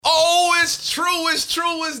True is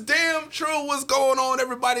damn true. What's going on,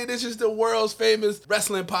 everybody? This is the world's famous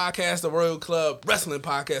wrestling podcast, the Royal Club Wrestling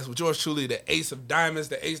Podcast with yours truly, the Ace of Diamonds,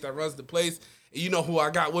 the ace that runs the place. And you know who I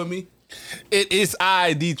got with me? It is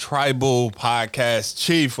I, the Tribal Podcast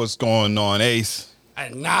Chief. What's going on, Ace?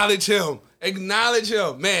 Acknowledge him.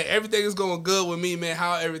 Man, everything is going good with me, man.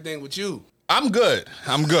 How everything with you? I'm good.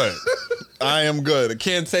 I am good. I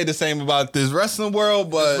can't say the same about this wrestling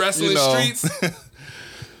world, but wrestling streets.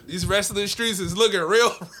 These wrestling streets is looking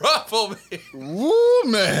real rough over here. Woo,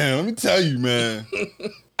 man. Let me tell you, man.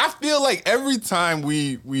 I feel like every time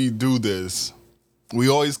we do this, we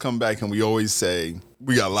always come back and we always say,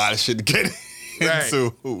 we got a lot of shit to get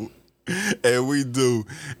into. Right. And we do.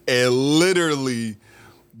 And literally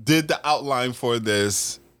did the outline for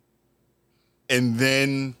this, and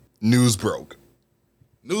then news broke.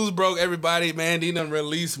 Everybody, man. They done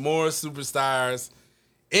released more superstars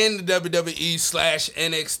in the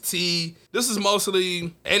WWE/NXT. This is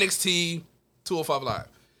mostly NXT 205 Live.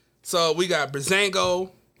 So we got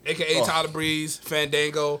Breezango, a.k.a. Tyler Breeze,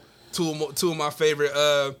 Fandango, two of my favorite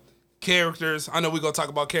characters. I know we're going to talk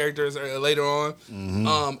about characters later on.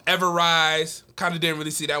 Mm-hmm. Everrise, kind of didn't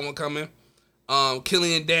really see that one coming.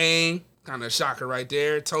 Killian Dane, kind of a shocker right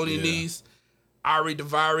there. Tony Nese, Ari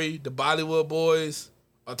Daivari, the Bollywood Boys,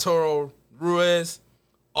 Arturo Ruiz,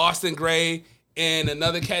 Austin Gray, and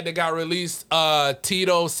another cat that got released,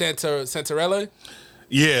 Tito Santarella.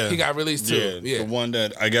 Yeah. He got released too. Yeah. The one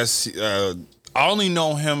that I guess I only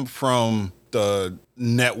know him from the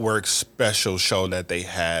network special show that they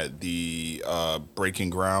had, the Breaking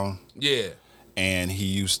Ground. Yeah. And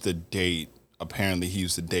apparently he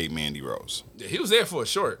used to date Mandy Rose. Yeah, he was there for a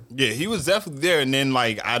short. Yeah, he was definitely there, and then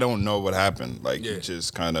I don't know what happened. He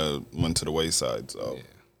just kind of went to the wayside. So. Yeah.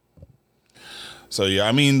 So yeah,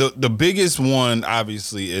 I mean the biggest one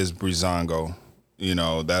obviously is Breezango. You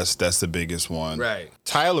know, that's the biggest one. Right.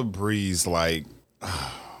 Tyler Breeze, I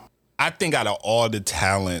think out of all the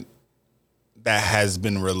talent that has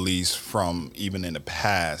been released from even in the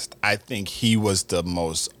past, I think he was the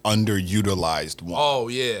most underutilized one. Oh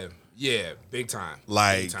yeah. Yeah, big time.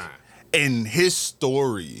 Big time. In his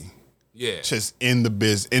story, just in the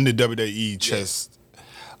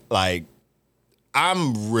WWE,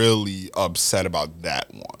 I'm really upset about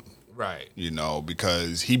that one. Right. You know,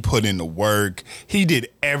 because he put in the work. He did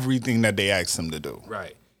everything that they asked him to do.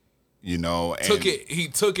 Right. You know, he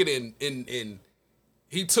took it in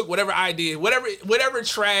he took whatever idea, whatever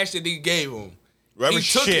trash that he gave him. Whatever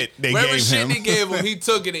shit they gave him, he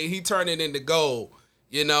took it and he turned it into gold.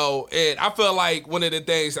 You know, and I feel like one of the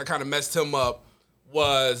things that kind of messed him up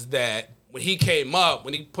was that when he came up,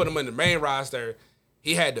 when he put him in the main roster,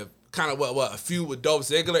 he had to kind of a feud with Dolph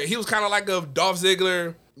Ziggler. He was kind of like a Dolph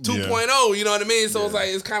Ziggler 2.0, you know what I mean? So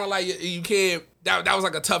it's kind of like you can't, that was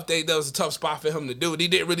like a tough thing. That was a tough spot for him to do. He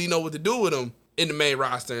didn't really know what to do with him in the main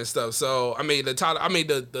roster and stuff. So, I mean, the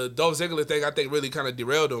Dolph Ziggler thing, I think really kind of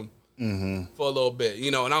derailed him. Mm-hmm. For a little bit, you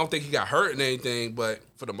know, and I don't think he got hurt in anything, but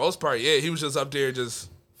for the most part, he was just up there just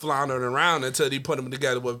floundering around until they put him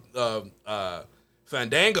together with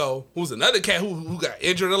Fandango, who's another cat who got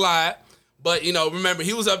injured a lot. But, you know, remember,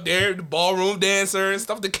 he was up there, the ballroom dancer and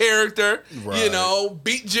stuff, the character, you know,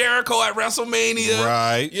 beat Jericho at WrestleMania.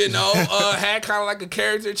 Right. You know, had kind of like a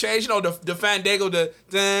character change. You know, the Fandango, that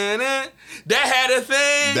had a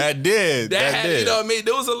thing. That did. You know what I mean?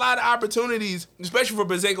 There was a lot of opportunities, especially for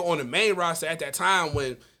Breezango on the main roster at that time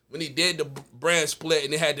when he did the brand split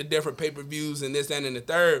and they had the different pay-per-views and this, that, and the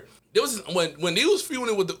third. There was when he was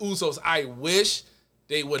feuding with the Usos, I wish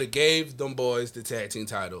they would have gave them boys the tag team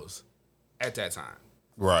titles at that time.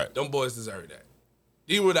 Right. Them boys deserve that.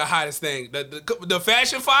 These were the hottest thing. The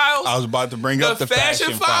Fashion Files. I was about to bring up the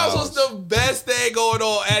Fashion Files was the best thing going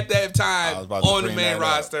on at that time on the main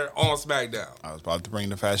roster on SmackDown. I was about to bring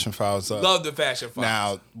the Fashion Files up. Love the Fashion Files.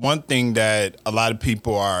 Now, one thing that a lot of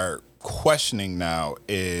people are questioning now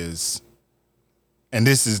is, and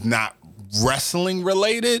this is not wrestling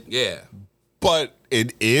related, but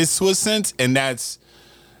it is to a sense, and that's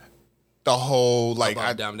the whole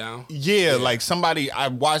down. Yeah, like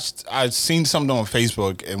I've seen something on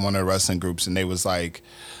Facebook in one of the wrestling groups, and they was like,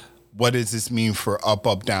 what does this mean for up,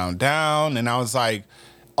 down, down? And I was like,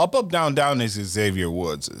 up, down, down is Xavier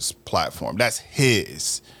Woods' platform. That's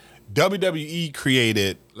his. WWE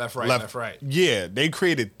created left, right. Yeah, they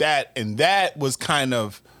created that, and that was kind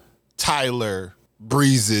of Tyler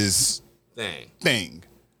Breeze's thing.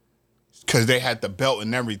 Because they had the belt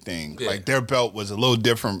and everything. Yeah. Like, their belt was a little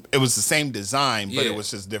different. It was the same design, but it was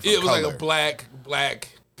just different color. It was like a black,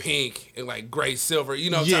 pink, and like gray, silver, you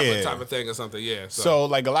know, type of thing or something, yeah. So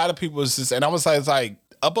like, a lot of people was just, and I was like,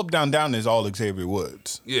 Up, Down, Down is all Xavier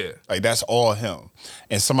Woods. Yeah. Like, that's all him.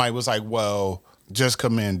 And somebody was like, well, just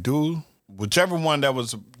come in, dude. Whichever one that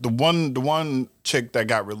was the one chick that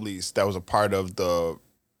got released that was a part of the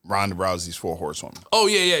Ronda Rousey's 4 Horsewomen. Oh,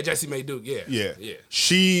 yeah, Jessie Mae Duke, yeah. Yeah.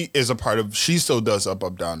 She is a part of, she still does Up,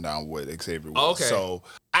 Down, Down with Xavier Woods. Oh, okay. So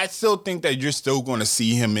I still think that you're still going to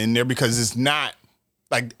see him in there because it's not,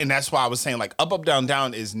 like, and that's why I was saying, like, Up, Down,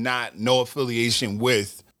 Down is not no affiliation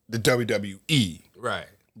with the WWE. Right.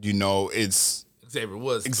 You know, it's Xavier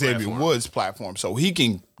Woods' platform. So he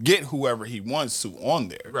can get whoever he wants to on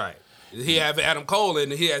there. Right. He have Adam Cole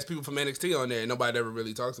and he has people from NXT on there, and nobody ever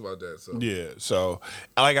really talks about that. So yeah. So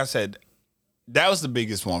like I said, that was the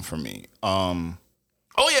biggest one for me. Oh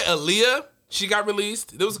yeah, Aaliyah. She got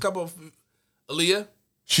released. There was a couple of Aaliyah.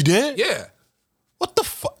 She did? Yeah. What the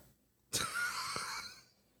fuck?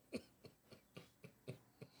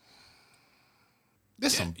 You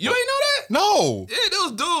ain't know that? No. Yeah,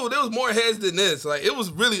 there was more heads than this. Like, it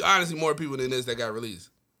was really honestly more people than this that got released.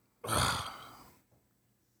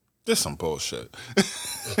 This some bullshit.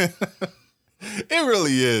 It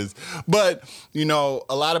really is. But, you know,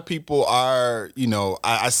 a lot of people are, you know,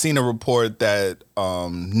 I seen a report that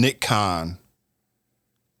Nick Khan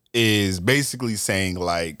is basically saying,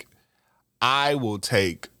 like, I will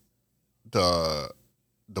take the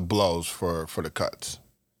blows for the cuts,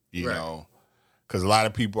 you know, because a lot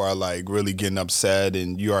of people are, like, really getting upset,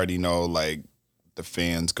 and you already know, like, the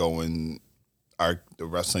fans the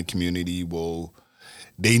wrestling community will,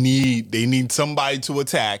 they need somebody to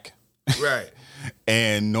attack. Right.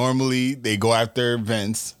 And normally they go after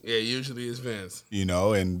Vince. Yeah, usually it's Vince. You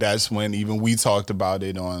know, and that's when even we talked about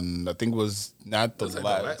it on, I think it was not the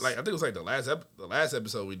last. I think it was like the last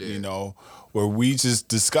episode we did. You know, where we just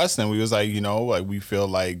discussed and we was like, you know, like we feel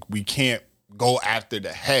like we can't go after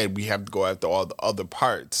the head. We have to go after all the other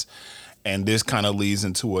parts. And this kind of leads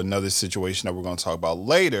into another situation that we're going to talk about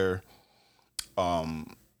later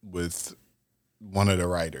with one of the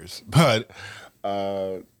writers. But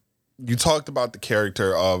you talked about the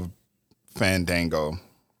character of Fandango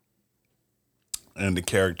and the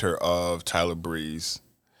character of Tyler Breeze.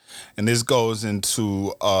 And this goes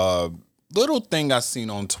into a little thing I seen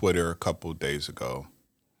on Twitter a couple days ago.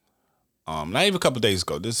 Not even a couple days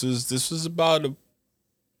ago. This was about a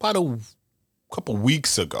couple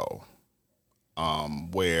weeks ago.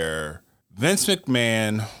 Where Vince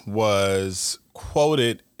McMahon was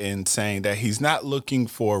quoted in saying that he's not looking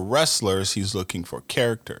for wrestlers, he's looking for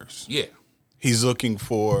characters. Yeah. He's not looking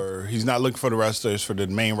for the wrestlers for the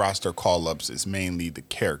main roster call-ups. It's mainly the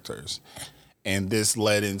characters. And this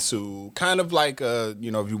led into kind of like if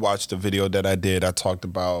you watched the video that I did, I talked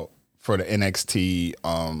about for the NXT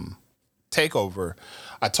takeover,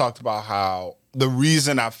 I talked about how the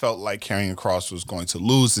reason I felt like Karrion Kross was going to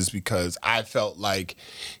lose is because I felt like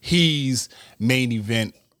he's main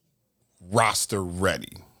event roster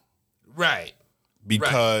ready. Right.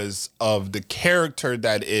 Because of the character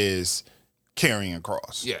that is Karrion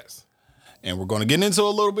Kross. Yes. And we're going to get into a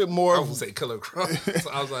little bit more. I was going to say Killer Kross.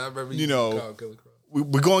 I was like, I remember you called Killer Kross.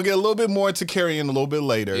 We're going to get a little bit more into Karrion a little bit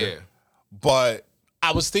later. Yeah. But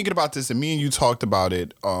I was thinking about this, and me and you talked about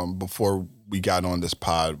it before we got on this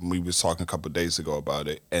pod. We was talking a couple of days ago about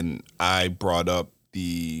it, and I brought up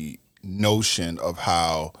the notion of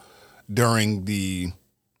how during the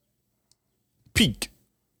peak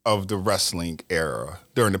of the wrestling era,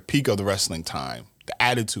 during the peak of the wrestling time, the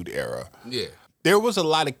Attitude Era, there was a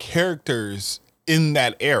lot of characters in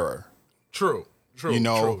that era. True.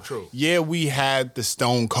 True. Yeah, we had the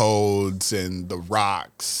Stone Colds and the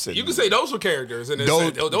Rocks. And you can say those were characters, and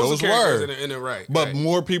those were characters in it, right? But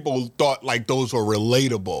more people thought like those were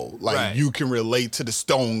relatable. Like you can relate to the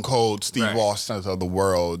Stone Cold Steve Austins of the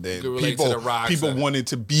world, and people wanted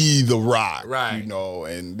to be the Rock, right? You know,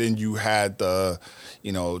 and then you had the,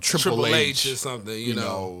 Triple H or something, you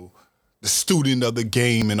know. The student of the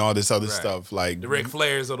game and all this other stuff, like the Ric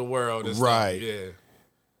Flairs of the world, and right? Stuff. Yeah.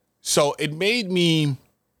 So it made me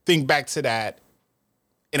think back to that,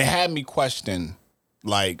 and it had me question,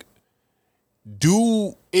 like,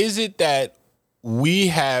 is it that we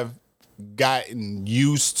have gotten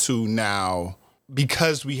used to now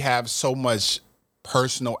because we have so much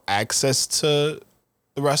personal access to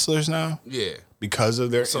the wrestlers now? Yeah. Because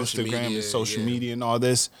of their Instagram and social media and all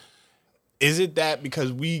this. Is it that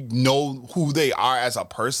because we know who they are as a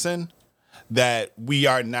person, that we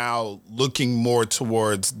are now looking more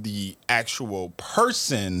towards the actual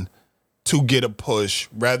person to get a push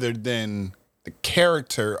rather than the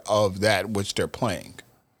character of that which they're playing?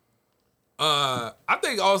 I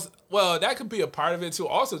think also, that could be a part of it too.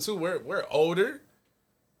 Also, too, we're older,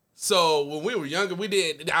 So when we were younger, we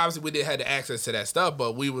didn't have the access to that stuff,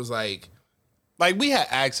 but we was like we had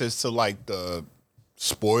access to like the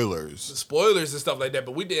spoilers and stuff like that,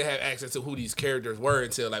 but we didn't have access to who these characters were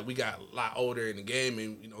until like we got a lot older in the game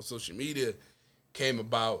and social media came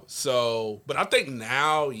about. So, but I think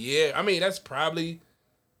now, yeah, I mean that's probably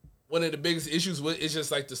one of the biggest issues with it's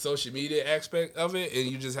just like the social media aspect of it,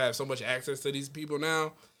 and you just have so much access to these people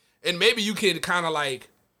now, and maybe you can kind of like.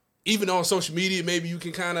 Even on social media, maybe you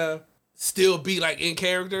can kind of still be like in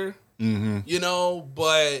character,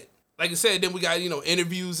 but like I said, then we got,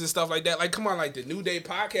 interviews and stuff like that. Like, come on, like the New Day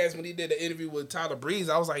podcast, when he did the interview with Tyler Breeze,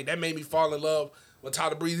 I was like, that made me fall in love with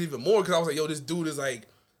Tyler Breeze even more because I was like, yo, this dude is like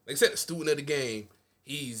I said, a student of the game.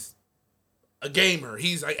 He's a gamer.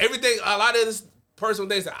 He's like everything, a lot of this personal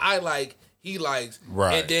things that I like, he likes.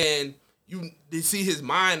 Right. And then you see his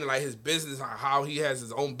mind and like his business, how he has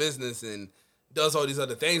his own business and does all these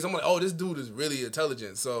other things. I'm like, oh, this dude is really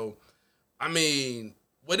intelligent. So, I mean,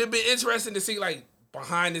 would it be interesting to see like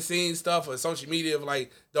behind the scenes stuff or social media of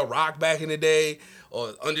like The Rock back in the day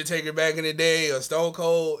or Undertaker back in the day or Stone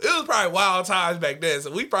Cold? It was probably wild times back then.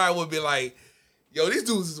 So we probably would be like, yo, these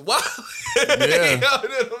dudes is wild. Yeah. You know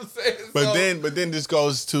what I'm saying? But then this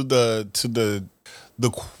goes to the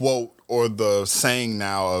quote or the saying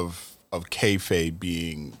now of kayfabe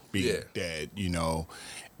being dead,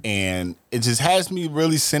 And it just has me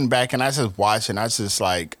really sitting back and I just watch and I just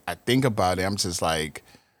like, I think about it. I'm just like,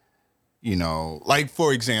 like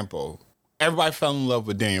for example, everybody fell in love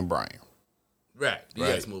with Daniel Bryan. Right. The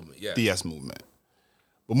Yes Movement. Yeah. The Yes Movement.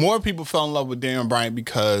 But more people fell in love with Daniel Bryan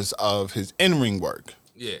because of his in-ring work.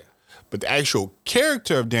 Yeah. But the actual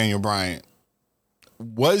character of Daniel Bryan,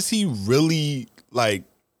 was he really like,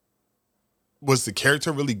 was the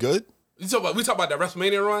character really good? We talk about that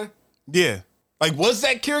WrestleMania run? Yeah. Like, was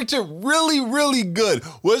that character really, really good?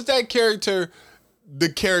 Was that character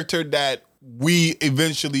the character that we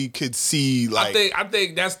eventually could see? Like, I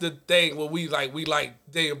think that's the thing where we like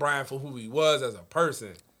Daniel Bryan for who he was as a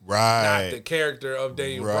person, right? Not the character of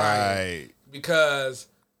Daniel right. Bryan. Because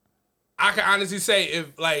I can honestly say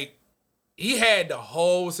if like he had the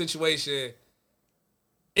whole situation,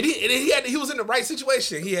 and he was in the right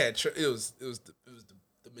situation. He had it was the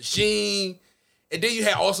machine. And then you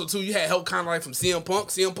had also, too, you had help kind of like from CM Punk.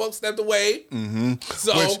 CM Punk stepped away. Mm-hmm.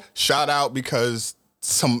 So, which, shout out because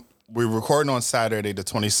we're recording on Saturday the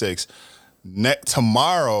 26th.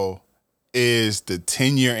 Tomorrow is the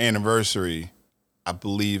 10-year anniversary, I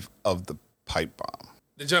believe, of the pipe bomb.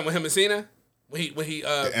 The jump with him and Cena? When he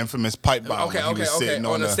the infamous pipe bomb. Okay. On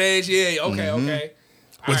the stage, yeah, okay.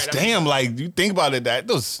 Which, right, damn, like, you think about it, that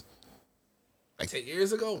was... Like 10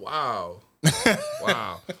 years ago? Wow.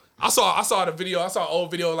 Wow. I saw the video. I saw an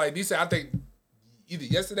old video. Like they said, I think either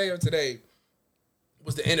yesterday or today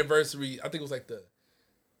was the anniversary. I think it was like the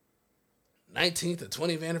 19th or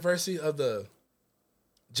 20th anniversary of the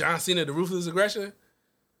John Cena, the Ruthless Aggression.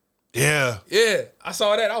 Yeah. Yeah. I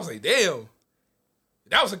saw that. I was like, damn.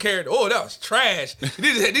 That was a character. Oh, that was trash.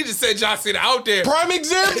 They just said John Cena out there. Prime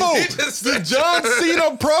example. The John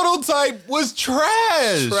Cena prototype was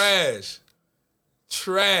trash.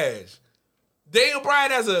 Trash. Daniel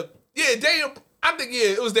Bryan it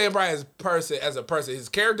was Daniel Bryan's person as a person. His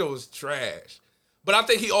character was trash. But I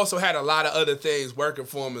think he also had a lot of other things working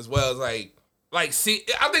for him as well. As I think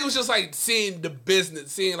it was just like seeing the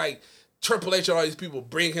business, seeing like Triple H and all these people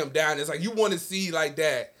bring him down. It's like you want to see like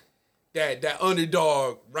that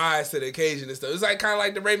underdog rise to the occasion and stuff. It's like kind of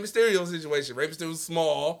like the Rey Mysterio situation. Rey Mysterio's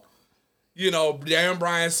small, Daniel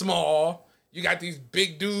Bryan's small. You got these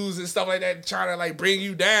big dudes and stuff like that trying to like bring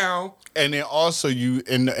you down. And then also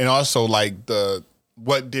also like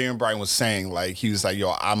what Daniel Bryan was saying, like he was like,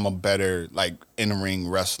 yo, I'm a better like in-ring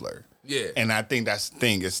wrestler. Yeah. And I think that's the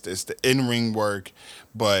thing. It's the in-ring work,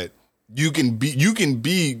 but you can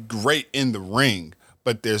be great in the ring,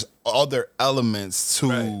 but there's other elements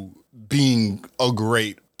to being a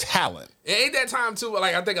great talent. It ain't that time too,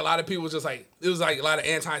 like I think a lot of people just like it was like a lot of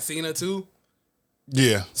anti-Cena too.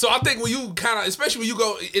 Yeah. So I think when you kind of, especially when you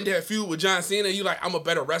go into that feud with John Cena, you like, I'm a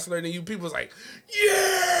better wrestler than you. People's like,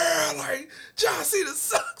 yeah, like John Cena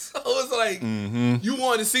sucks. So it's like you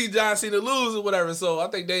want to see John Cena lose or whatever. So I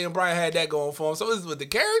think Daniel Bryan had that going for him. So it's with the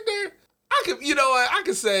character. I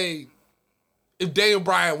could say if Daniel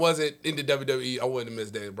Bryan wasn't in the WWE, I wouldn't have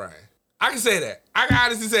missed Daniel Bryan. I can say that. I can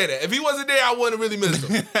honestly say that. If he wasn't there, I wouldn't have really missed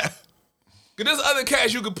him. Because there's other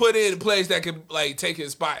cats you could put in place that could like take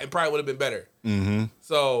his spot and probably would have been better. Mm-hmm.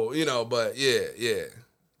 So, but yeah.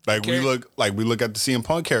 Like we look at the CM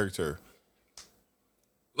Punk character.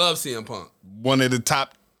 Love CM Punk. One of the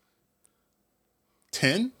top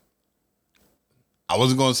 10. I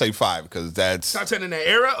wasn't going to say 5 because that's... Top 10 in that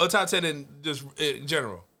era or top 10 in just in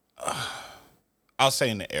general? I'll say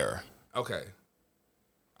in the era. Okay.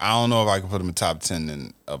 I don't know if I can put him in top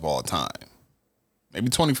 10 of all time. Maybe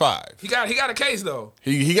 25. He got a case though.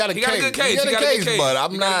 He got a case. Got a good case. He got a case, but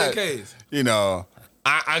I'm not. You know,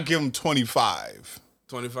 I give him 25.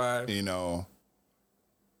 25. You know,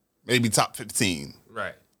 maybe top 15.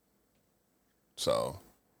 Right. So,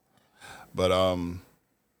 but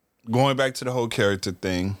going back to the whole character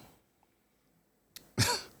thing.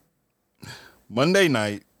 Monday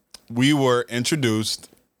night, we were introduced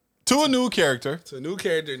to a new character. To a new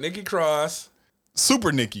character, Nikki Cross.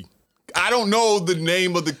 Super Nikki. I don't know the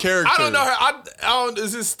name of the character. I don't know her. I don't.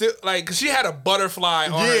 Is it still like? Cause she had a butterfly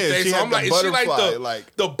on her thing. So I'm like, is she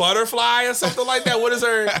like the butterfly or something like that? What is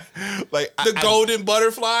her? Like the golden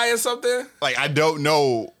butterfly or something? Like I don't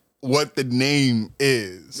know what the name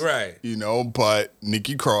is. Right. You know, but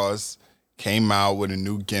Nikki Cross came out with a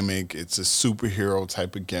new gimmick. It's a superhero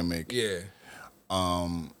type of gimmick. Yeah.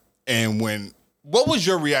 And what was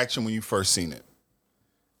your reaction when you first seen it?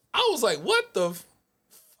 I was like, what the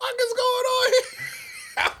fuck is going on here?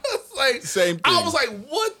 I was like, same thing. I was like,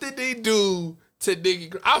 what did they do to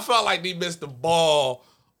Nikki? I felt like they missed the ball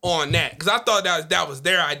on that because I thought that was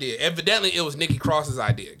their idea. Evidently, it was Nikki Cross's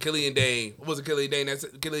idea. Killian Dane, what was it? Killian Dane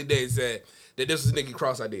said that this was Nikki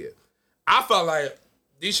Cross's idea. I felt like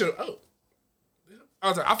they should.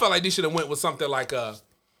 I felt like they should have went with something like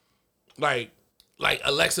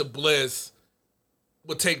Alexa Bliss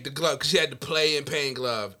would take the glove because she had the play and pain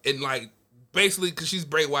glove and like basically because she's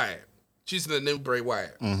Bray Wyatt. She's the new Bray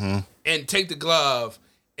Wyatt. Mm-hmm. And take the glove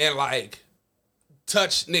and like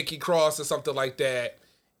touch Nikki Cross or something like that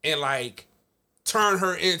and like turn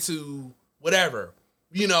her into whatever,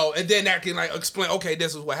 you know, and then that can like explain, okay,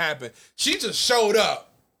 this is what happened. She just showed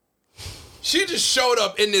up. She just showed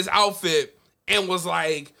up in this outfit and was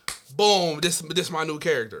like, boom, this my new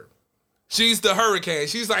character. She's the Hurricane.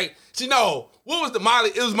 She's like, what was the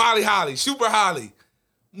Molly? It was Molly Holly, Super Holly.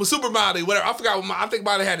 Super Molly, whatever. I forgot I think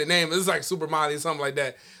Molly had the name. It was like Super Molly or something like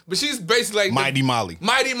that. But she's basically like Mighty Molly.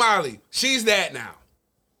 Mighty Molly. She's that now.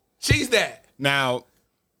 She's that. Now,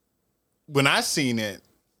 when I seen it,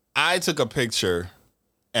 I took a picture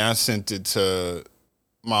and I sent it to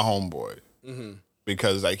my homeboy. Mm-hmm.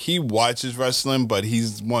 Because like he watches wrestling, but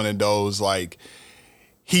he's one of those like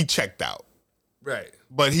he checked out. Right.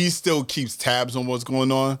 But he still keeps tabs on what's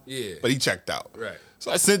going on. Yeah. But he checked out. Right.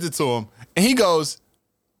 So I sent it to him and he goes,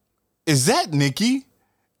 "Is that Nikki?"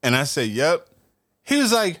 And I said, "Yep." He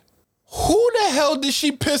was like, "Who the hell did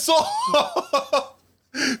she piss off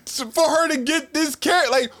for her to get this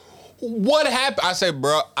character? Like, what happened?" I said,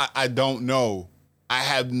 "Bro, I don't know. I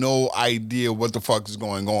have no idea what the fuck is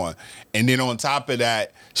going on." And then on top of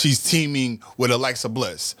that, she's teaming with Alexa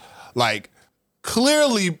Bliss. Like,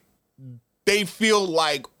 clearly they feel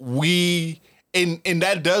like and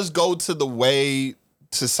that does go to the way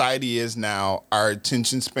society is now. Our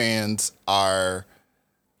attention spans are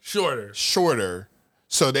shorter.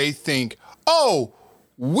 So they think, oh,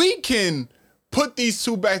 we can put these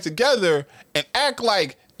two back together and act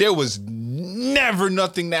like there was never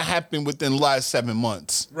nothing that happened within the last 7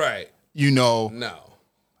 months. Right. You know? No.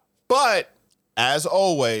 But as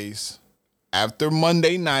always, after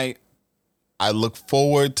Monday night, I look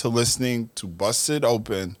forward to listening to Busted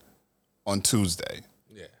Open on Tuesday.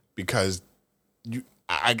 Yeah. Because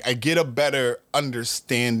I get a better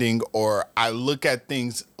understanding, or I look at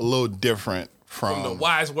things a little different from the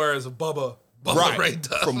wise words of Bubba right, Ray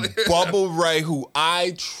Dudley. From Bubba Ray, who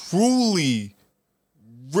I truly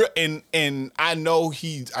and I know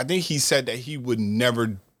I think he said that he would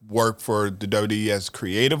never work for the WWE as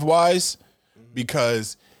creative wise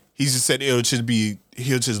because he just said he'll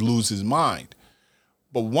just lose his mind.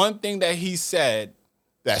 But one thing that he said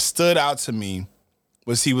that stood out to me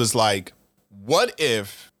was he was like, what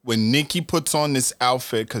if when Nikki puts on this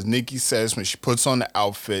outfit, because Nikki says when she puts on the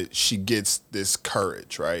outfit, she gets this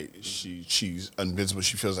courage, right? She's invincible.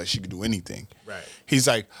 She feels like she could do anything. Right. He's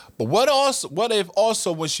like, but what if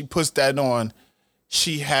also when she puts that on,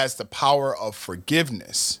 she has the power of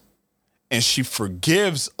forgiveness and she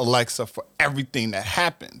forgives Alexa for everything that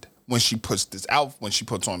happened when she puts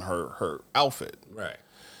on her outfit. Right.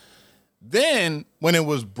 Then when it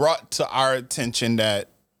was brought to our attention that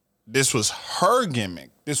this was her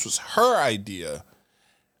gimmick, this was her idea,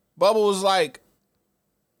 Bubba was like,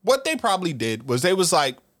 what they probably did was they was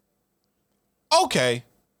like, okay,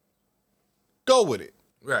 go with it.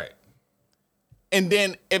 Right. And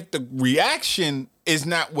then if the reaction is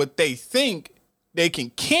not what they think, they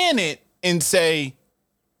can can it and say,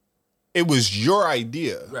 it was your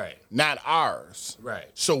idea, right, not ours. Right.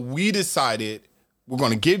 So we decided we're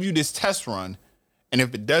going to give you this test run, and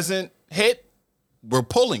if it doesn't hit, we're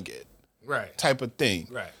pulling it. Right. Type of thing.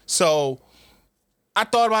 Right. So I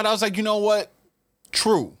thought about it. I was like, you know what?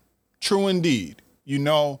 True indeed. And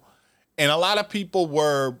a lot of people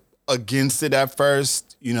were against it at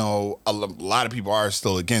first. A lot of people are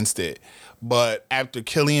still against it. But after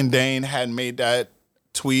Killian Dane had made that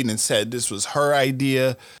tweet and said this was her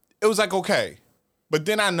idea, it was like, okay. But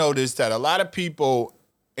then I noticed that a lot of people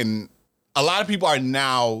are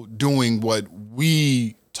now doing what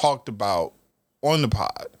we talked about on the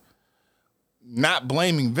pod. Not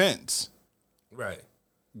blaming Vince. Right.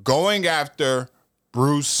 Going after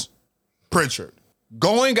Bruce Pritchard.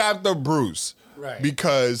 Going after Bruce. Right.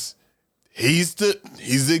 Because he's the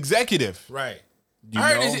executive. Right.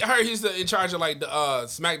 I heard he's in charge of like the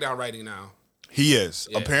SmackDown writing now. He is.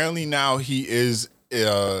 Yeah. Apparently now he is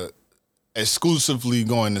exclusively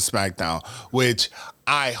going to SmackDown, which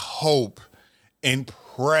I hope and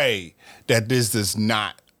pray that this does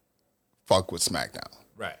not fuck with SmackDown.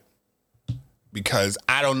 Right. Because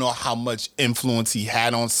I don't know how much influence he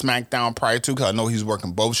had on SmackDown prior to, because I know he's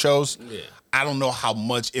working both shows. Yeah. I don't know how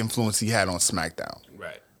much influence he had on SmackDown.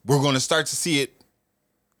 Right. We're going to start to see it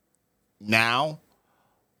now,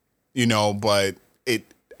 but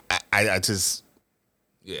I just...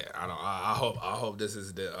 Yeah, I hope this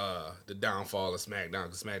is the downfall of SmackDown,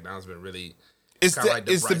 because SmackDown's been really... It's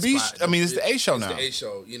the B. I mean, it's the A show now. It's the A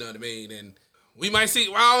show. You know what I mean? And we might see.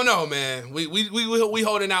 Well, I don't know, man. We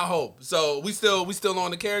holding out hope. So we still on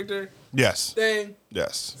the character. Yes. Thing.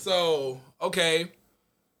 Yes. So okay,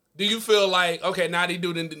 do you feel like now they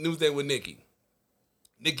do the new thing with Nikki?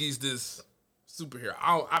 Nikki's this superhero.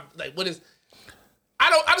 I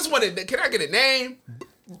just wanted. Can I get a name?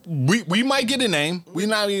 We might get a name. We're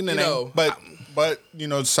not getting a name. But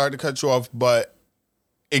sorry to cut you off, but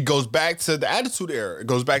it goes back to the Attitude Era. It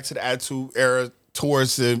goes back to the Attitude Era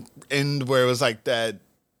towards the end where it was like that.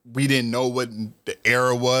 We didn't know what the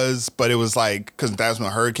era was, but it was like, because that's when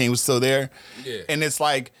Hurricane was still there. Yeah. And it's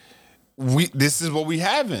like, this is what we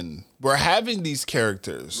having. We're having these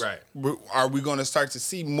characters. Right. Are we going to start to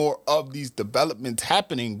see more of these developments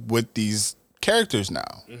happening with these characters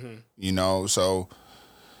now? Mm-hmm. So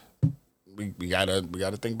we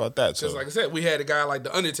gotta think about that. Just so like I said, we had a guy like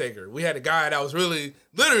The Undertaker. We had a guy that was really,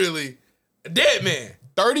 literally a dead man.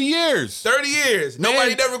 30 years. 30 years. Man,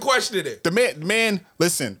 nobody never questioned it. The man,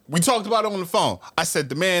 listen, we talked about it on the phone. I said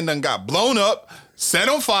the man done got blown up, set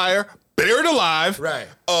on fire, buried alive. Right.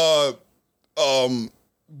 What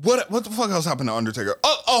the fuck else happened to Undertaker?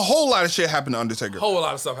 A whole lot of shit happened to Undertaker. A whole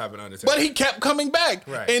lot of stuff happened to Undertaker. But he kept coming back.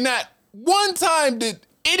 Right. And not one time did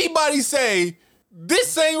anybody say,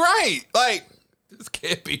 this ain't right. Like, this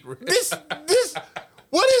can't be real. This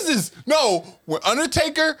what is this? No, when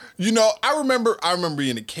Undertaker, I remember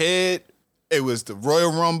being a kid. It was the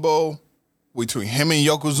Royal Rumble between him and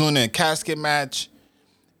Yokozuna in a casket match.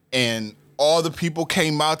 And all the people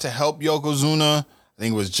came out to help Yokozuna. I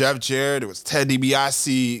think it was Jeff Jarrett. It was Ted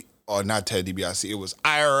DiBiase. Or not Ted DiBiase. It was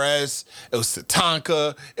IRS. It was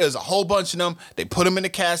Tatanka. It was a whole bunch of them. They put him in the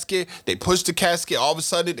casket. They pushed the casket. All of a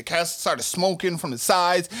sudden, the casket started smoking from the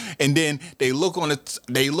sides. And then they look on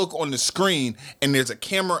the screen, and there's a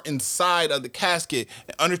camera inside of the casket.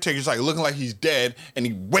 And Undertaker's like looking like he's dead. And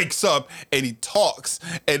he wakes up and he talks.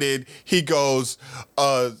 And then he goes,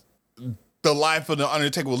 the life of the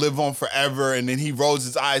Undertaker will live on forever. And then he rolls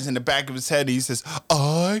his eyes in the back of his head. And he says,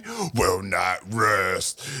 I will not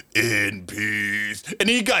rest in peace. And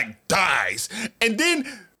he like dies. And then,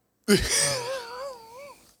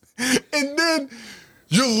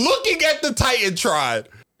 you're looking at the Titantron.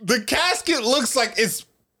 The casket looks like it's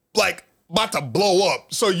like about to blow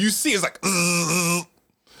up. So you see it's like,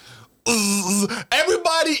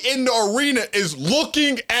 everybody in the arena is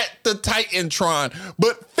looking at the Titantron,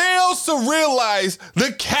 but fails to realize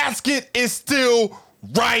the casket is still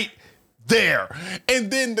right there. And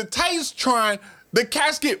then the Titantron, the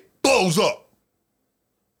casket blows up.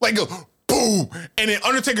 Like a boom. And then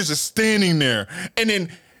Undertaker's just standing there. And then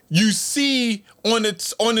you see on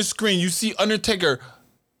the screen, you see Undertaker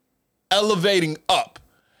elevating up.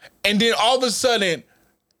 And then all of a sudden,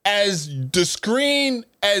 as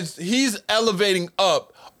he's elevating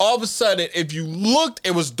up, all of a sudden, if you looked,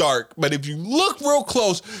 it was dark. But if you look real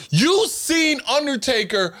close, you seen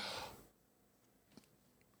Undertaker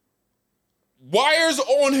wires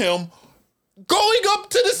on him going up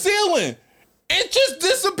to the ceiling and just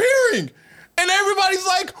disappearing. And everybody's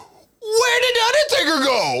like, where did Undertaker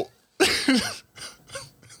go?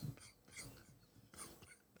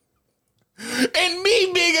 And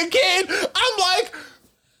me being a kid, I'm like,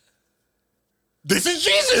 this is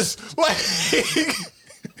Jesus. Like,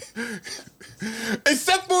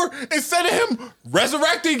 Except for, instead of him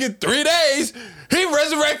resurrecting in 3 days, he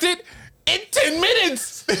resurrected in 10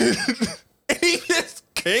 minutes. He just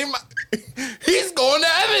came, he's going to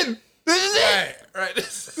heaven. This is it. Right.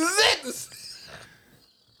 This is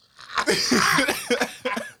it.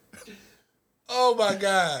 Oh my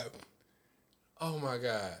God.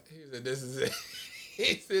 He said, this is it.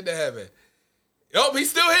 He's in heaven. Nope, he's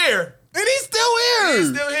still here. And he's still here. He's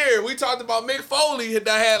still here. We talked about Mick Foley that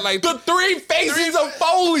had like the 3 faces of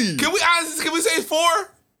Foley. Can we say 4?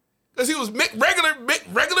 Because he was regular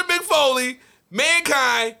Mick Foley,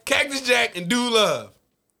 Mankind, Cactus Jack, and Dude Love.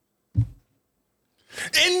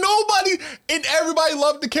 And everybody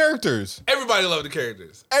loved the characters. Everybody loved the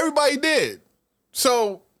characters. Everybody did.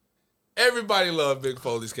 So everybody loved Mick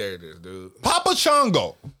Foley's characters, dude. Papa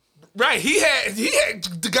Shango. Right, he had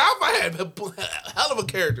the Godfather had a hell of a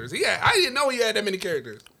characters. I didn't know he had that many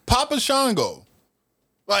characters. Papa Shango,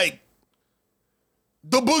 like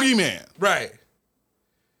the Boogeyman. Right,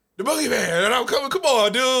 the Boogeyman. And I'm coming. Come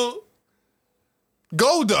on, dude.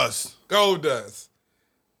 Goldust.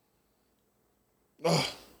 Oh,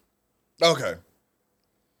 okay.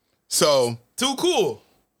 So too cool.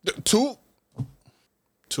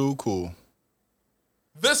 Too cool.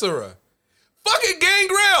 Viscera. Fucking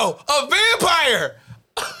Gangrel, a vampire.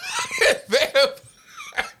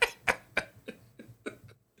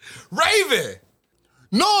 Raven.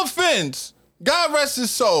 No offense. God rest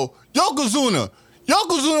his soul. Yokozuna.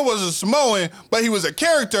 Yokozuna was a Samoan, but he was a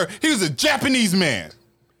character. He was a Japanese man.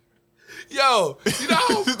 Yo, you know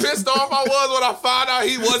how pissed off I was when I found out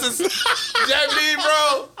he wasn't Japanese,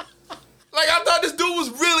 bro? Like, I thought this dude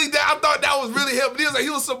was really that. I thought that was really him. He was like,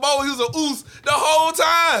 he was Samoan, he was a Oos the whole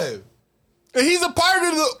time. And he's a part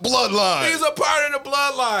of the bloodline. He's a part of the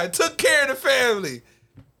bloodline. Took care of the family.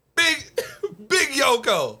 Big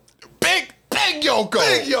Yoko. Big Yoko.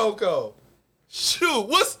 Big Yoko. Shoot,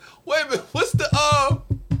 what's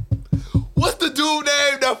the dude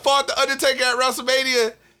name that fought the Undertaker at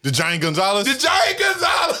WrestleMania? The Giant Gonzalez? The Giant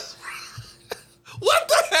Gonzalez. What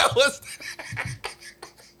the hell was that?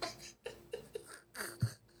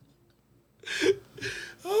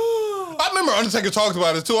 I remember Undertaker talked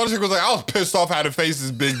about it too. Undertaker was like, I was pissed off how to face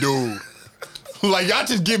this big dude. Like, y'all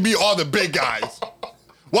just give me all the big guys.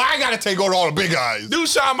 Why I gotta take on all the big guys? Dude,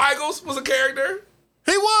 Shawn Michaels was a character.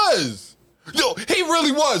 He was. Yo, he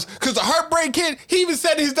really was. Because the Heartbreak Kid, he even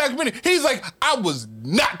said in his documentary, he's like, I was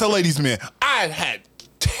not the ladies' man. I had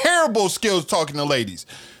terrible skills talking to ladies.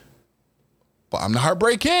 But I'm the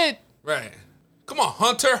Heartbreak Kid. Right. Come on,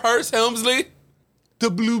 Hunter Hearst Helmsley. The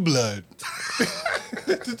Blue Blood.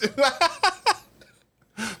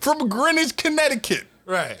 From Greenwich, Connecticut.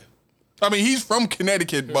 Right. I mean, he's from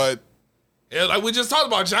Connecticut, but... Yeah, like we just talked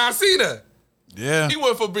about John Cena. Yeah. He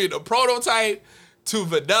went from being a prototype to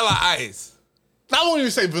Vanilla Ice. I won't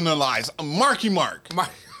even say Vanilla Ice. Marky Mark.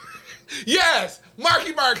 Yes,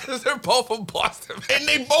 Marky Mark, because they're both from Boston. And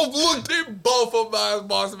they both looked... They're both from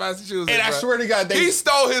Boston, Massachusetts. And I swear to God, he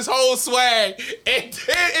stole his whole swag, and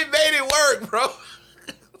then it made it work, bro.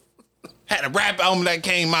 Had a rap album that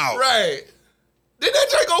came out. Right. Did that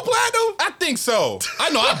joint go platinum? I think so. I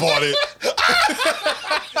know I bought it.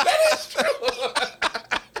 That is true.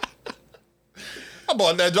 I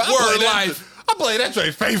bought that joint. Word Life. I played that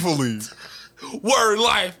joint faithfully. Word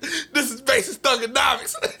Life. This is basic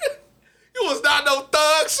thugonomics. You was not no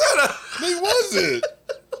thug. Shut up. He wasn't.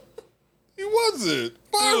 He wasn't.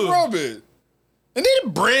 Far from it. And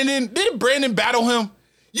didn't Brandon battle him?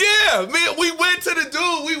 Yeah, we went to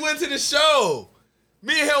the show.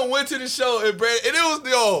 Me and him went to the show, and Brandon, and it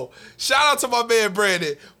was shout out to my man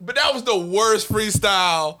Brandon, but that was the worst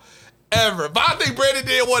freestyle ever. But I think Brandon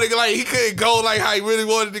didn't want to, like, he couldn't go like how he really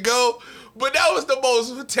wanted to go. But that was the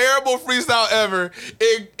most terrible freestyle ever.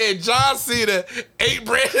 And John Cena ate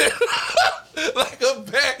Brandon like a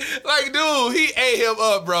bag. Like, dude, he ate him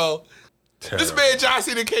up, bro. Terrible. This man John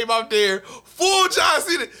Cena came out there, full John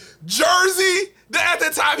Cena jersey. At the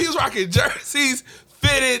time, he was rocking jerseys,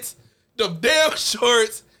 fitteds, them damn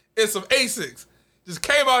shorts, and some Asics. Just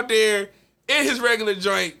came out there in his regular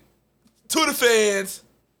joint to the fans.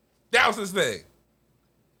 That was his thing.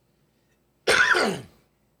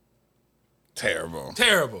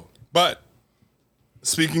 Terrible. But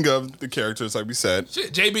speaking of the characters, like we said,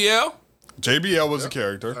 shit, JBL was a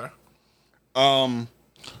character.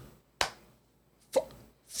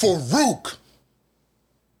 Farouk.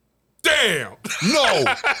 Damn. No,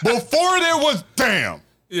 before there was damn.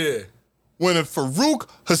 Yeah. When a Farouk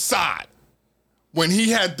Hassad when he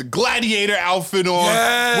had the gladiator outfit on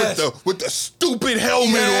with the stupid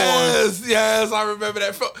helmet on. Yes, I remember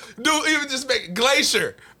that. Dude, even just make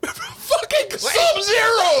Glacier. Fucking Glacier.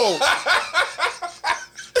 Sub-Zero.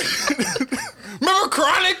 Remember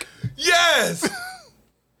Chronic? Yes.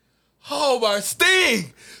 Oh my,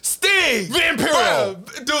 Sting. Vampiro.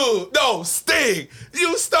 Dude, no, Sting.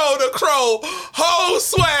 You stole the Crow whole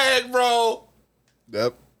swag, bro.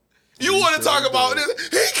 Yep. You want to talk about this?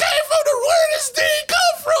 He came from where did Sting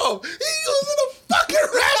come from? He was in the fucking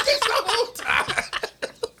Raptors the whole time.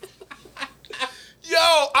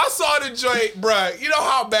 Yo, I saw the joint, bruh. You know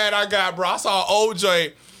how bad I got, bro. I saw an old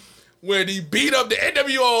joint where he beat up the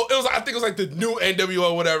NWO. I think it was like the new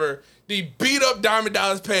NWO or whatever. He beat up Diamond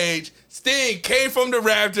Dallas Page. Sting came from the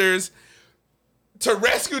Raptors to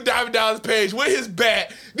rescue Diamond Dallas Page with his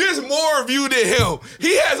bat. There's more of you than him.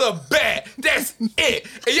 He has a bat. That's it.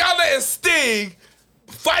 And y'all letting Sting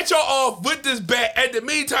fight y'all off with this bat. At the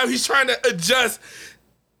meantime, he's trying to adjust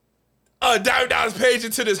Diamond Dallas Page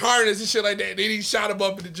into this harness and shit like that. Then he shot him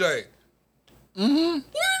up in the joint. Mm-hmm. Where did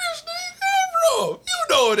this Sting come from? You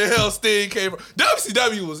know where the hell Sting came from.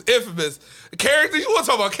 WCW was infamous. Characters, you want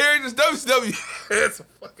to talk about characters? WCW had some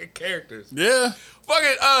fucking characters. Yeah.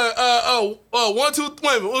 Fucking 1, 2,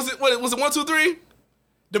 wait a minute, was it 1, 2, 3?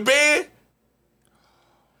 The band?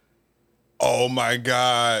 Oh my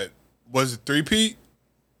God. Was it 3-Pete?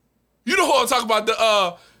 You know who I'm talking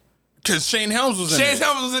about, Because Shane Helms was in it. Shane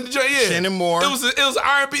Helms was in the joint, yeah. Shannon Moore. It was an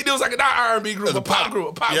R&B, it was like not R&B group, a pop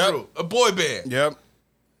group, a boy band.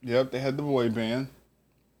 Yep, they had the boy band.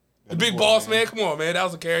 The Big Boss Man, come on, man, that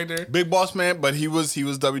was a character. Big Boss Man, but he was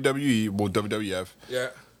WWE, well, WWF.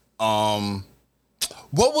 Yeah.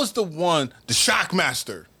 What was the one? The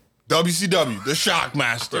Shockmaster. WCW, the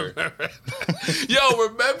Shockmaster. Yo,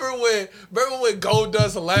 remember when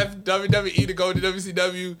Goldust left WWE to go to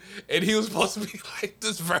WCW and he was supposed to be like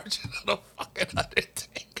this version of the fucking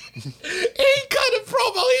Undertaker? And he cut a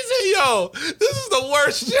promo. He said, yo, this is the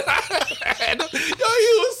worst shit I ever had. Yo, he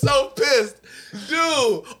was so pissed.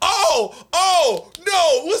 Dude. Oh,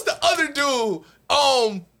 no. What's the other dude?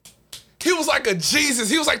 He was like a Jesus.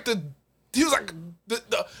 He was like the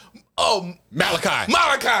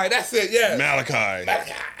Malachi, that's it, yeah. Malachi.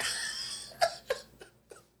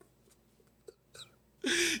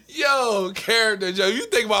 Yo, characters, yo. You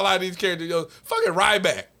think about a lot of these characters, yo. Fucking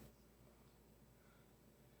Ryback.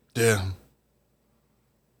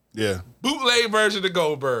 Yeah. Bootleg version of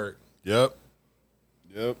Goldberg. Yep.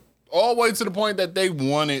 All the way to the point that they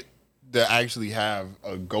wanted to actually have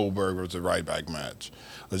a Goldberg versus Ryback match,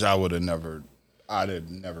 which I'd have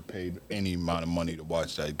never paid any amount of money to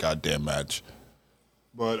watch that goddamn match.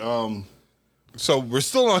 But so we're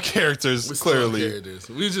still on characters. Clearly, characters.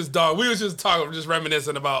 We was just talking, just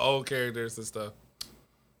reminiscing about old characters and stuff.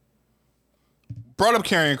 Brought up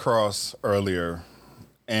Karrion Kross earlier,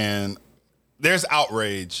 and there's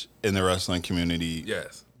outrage in the wrestling community.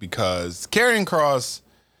 Yes, because Karrion Kross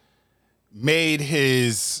made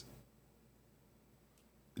his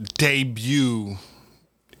debut,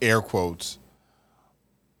 air quotes,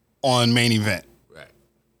 on Main Event. Right.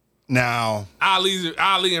 Now, Ali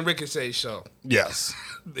and Ricochet show. Yes.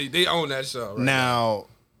 they own that show. Right now,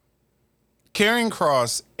 Karrion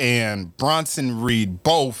Kross and Bronson Reed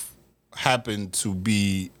both happen to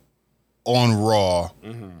be on Raw.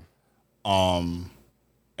 Mm-hmm.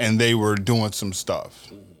 And they were doing some stuff.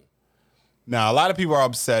 Mm-hmm. Now, a lot of people are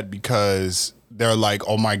upset because they're like,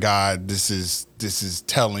 "Oh my God, this is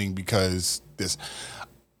telling because this."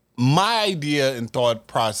 My idea and thought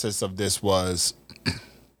process of this was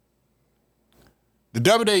the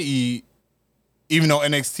WWE, even though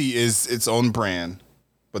NXT is its own brand,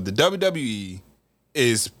 but the WWE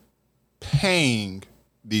is paying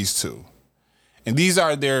these two. And these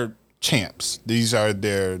are their champs. This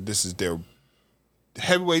is their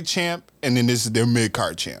heavyweight champ, and then this is their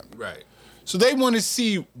mid-card champ. Right. So they want to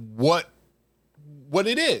see what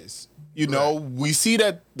it is. You know, we see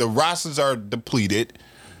that the rosters are depleted.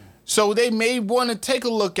 So they may want to take a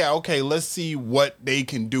look at, okay, let's see what they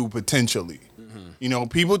can do potentially. Mm-hmm. You know,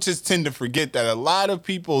 people just tend to forget that a lot of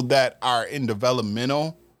people that are in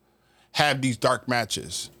developmental have these dark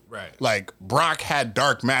matches. Right. Like Brock had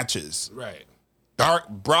dark matches. Right.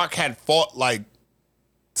 Brock had fought like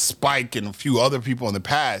Spike and a few other people in the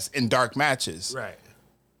past in dark matches. Right.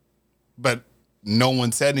 But no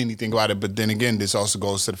one said anything about it. But then again, this also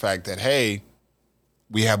goes to the fact that, hey,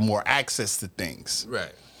 we have more access to things.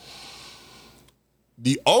 Right.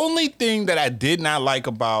 The only thing that I did not like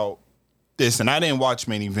about this, and I didn't watch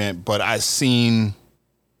Main Event, but I seen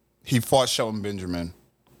he fought Shelton Benjamin,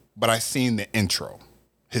 but I seen the intro,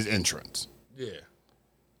 his entrance. Yeah.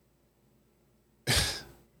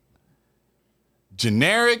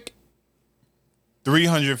 Generic,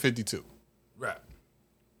 352. Right.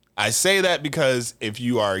 I say that because if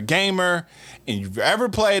you are a gamer and you've ever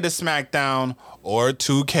played a SmackDown or a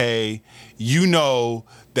 2K, you know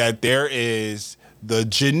that there is the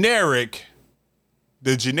generic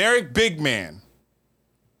big man.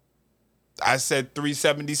 I said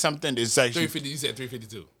 370 something. It's actually 350. You said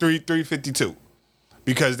 352. 352.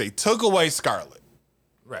 Because they took away Scarlett.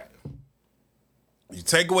 Right. You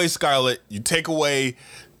take away Scarlett, you take away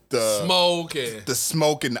the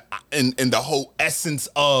smoke and the whole essence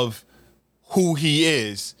of who he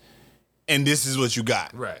is, and this is what you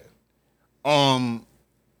got. Right. And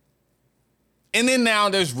then now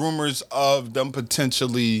there's rumors of them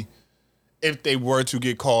potentially, if they were to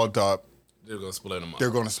get called up, they're gonna split them up. They're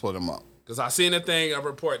gonna split them up. Because I seen a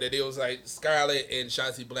report that it was like Scarlett and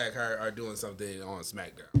Shotzi Blackheart are doing something on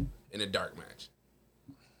SmackDown in a dark match.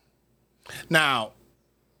 Now,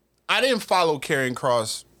 I didn't follow Killer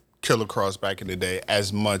Kross back in the day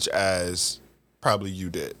as much as probably you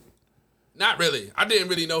did. Not really. I didn't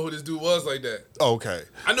really know who this dude was like that. Okay.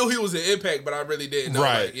 I knew he was an Impact, but I really didn't know.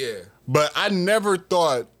 Right. Like, yeah. But I never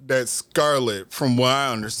thought that Scarlett, from what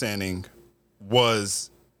I'm understanding,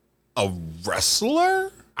 was a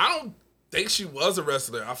wrestler. I don't think she was a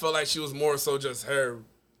wrestler. I felt like she was more so just her.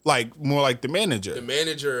 Like, more like the manager. The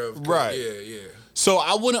manager of. Right. Yeah. So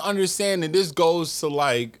I wouldn't understand that this goes to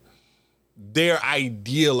like their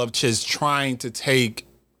ideal of just trying to take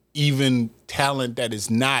even talent that is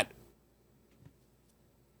not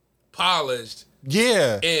polished,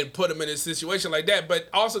 and put them in a situation like that. But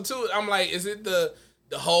also too, I'm like, is it the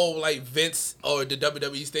whole like Vince or the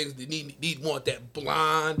WWE's things that need want that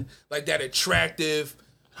blonde, like that attractive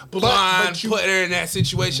blonde, put her in that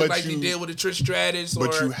situation like they did with a Trish Stratus?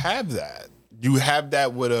 But you have that. You have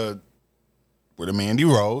that with a Mandy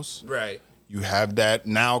Rose, right? You have that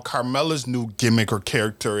now. Carmella's new gimmick or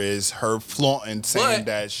character is her flaunting, saying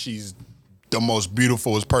that she's the most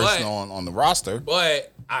beautiful person on the roster.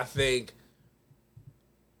 But I think,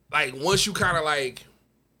 like, once you kind of like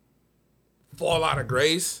fall out of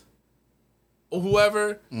grace, or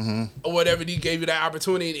whoever, or whatever, he gave you that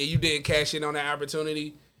opportunity and you didn't cash in on that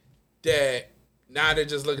opportunity, that now they're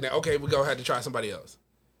just looking at, okay, we're gonna have to try somebody else.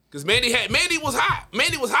 Because Mandy was hot.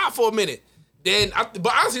 Mandy was hot for a minute. Then,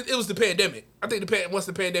 but honestly, it was the pandemic. I think once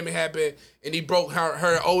the pandemic happened and he broke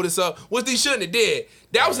her Otis up, which he shouldn't have did.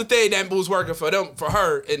 That was the thing that was working for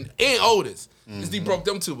her and Otis, is he broke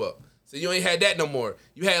them two up. So you ain't had that no more.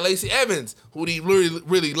 You had Lacey Evans, who he really,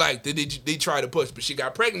 really liked, that they tried to push, but she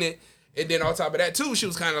got pregnant. And then on top of that too, she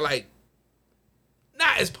was kind of like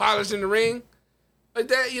not as polished in the ring like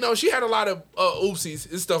that. You know, she had a lot of oopsies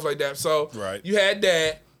and stuff like that. So you had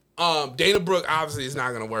that. Dana Brooke obviously is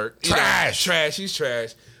not gonna work. Trash. She's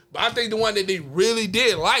trash. But I think the one that they really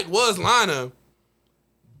did like was Lana.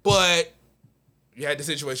 But you had the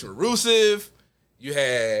situation with Rusev. You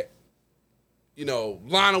had,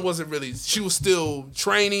 Lana wasn't really. She was still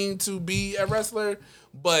training to be a wrestler,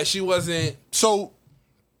 but she wasn't. So,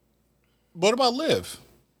 what about Liv?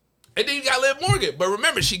 And then you got Liv Morgan. But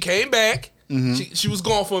remember, she came back. She was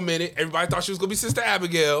gone for a minute. Everybody thought she was gonna be Sister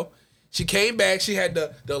Abigail. She came back. She had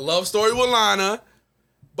the love story with Lana.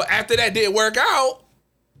 But after that didn't work out,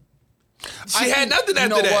 she had nothing after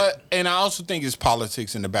that. You know what? And I also think it's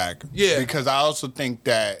politics in the back. Yeah. Because I also think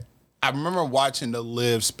that I remember watching the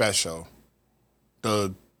Liv special,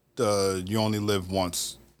 the You Only Live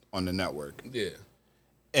Once on the network. Yeah.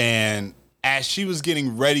 And as she was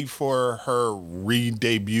getting ready for her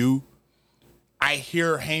re-debut, I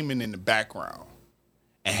hear Heyman in the background.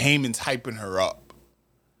 And Heyman's hyping her up.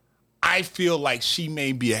 I feel like she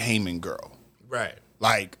may be a Heyman girl. Right.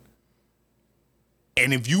 Like,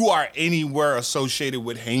 and if you are anywhere associated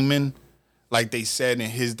with Heyman, like they said in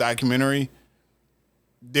his documentary,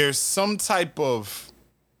 there's some type of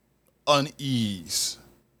unease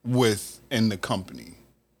within the company,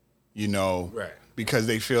 Right. Because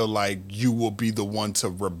they feel like you will be the one to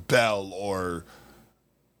rebel or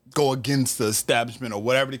go against the establishment or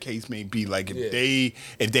whatever the case may be. Like if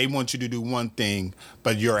they want you to do one thing,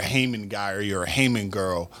 but you're a Heyman guy or you're a Heyman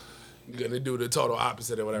girl, you're gonna do the total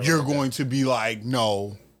opposite or whatever. You're going to be like,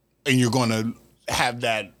 no, and you're gonna have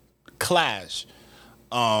that clash.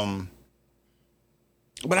 But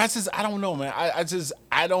I don't know, man.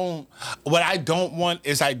 What I don't want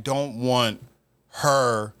is I don't want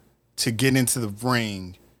her to get into the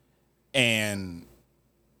ring and.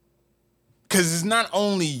 Because it's not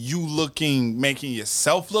only you making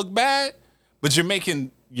yourself look bad, but you're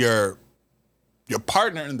making your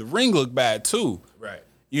partner in the ring look bad too. Right.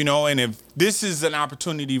 And if this is an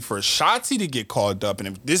opportunity for Shotzi to get called up, and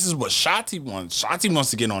if this is what Shotzi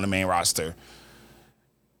wants to get on the main roster,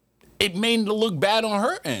 it made it look bad on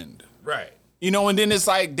her end. Right. You know, and then it's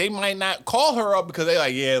like they might not call her up because they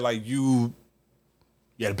like, yeah, like you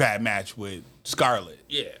had a bad match with Scarlett.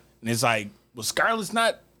 Yeah. And it's like, well, Scarlett's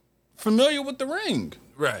not familiar with the ring.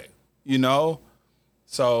 Right. You know?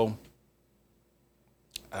 So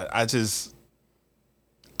I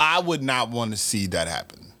would not want to see that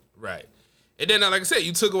happen. Right. And then, like I said,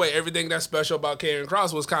 you took away everything that's special about Karrion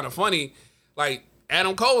Kross. Was kind of funny. Like,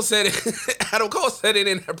 Adam Cole said it. Adam Cole said it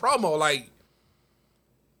in that promo. Like,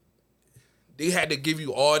 they had to give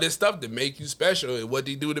you all this stuff to make you special. And what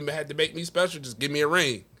they do to had to make me special, just give me a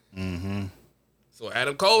ring. Mm-hmm. So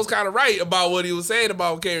Adam Cole's kind of right about what he was saying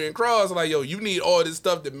about Karrion Kross. Like, yo, you need all this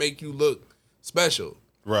stuff to make you look special.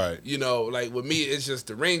 Right. You know, like with me, it's just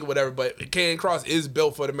the ring or whatever. But Karrion Kross is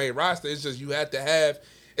built for the main roster. It's just you have to have.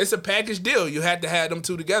 It's a package deal. You had to have them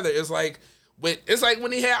two together. It's like when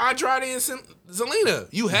he had Andrade and Zelina.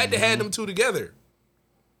 You had to have them two together.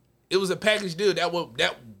 It was a package deal that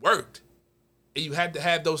worked, and you had to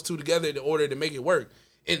have those two together in order to make it work.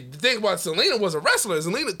 And the thing about Zelina was a wrestler.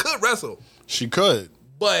 Zelina could wrestle. She could,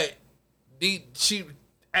 but she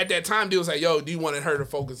at that time they was like, yo, do you wanted her to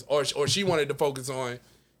focus, or she wanted to focus on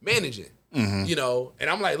managing, you know? And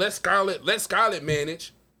I'm like, let Scarlett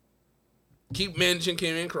manage. Keep managing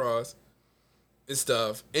Karrion Kross and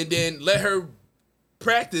stuff, and then let her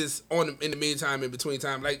practice in the meantime, in between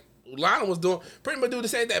time, like Lana was doing, pretty much do the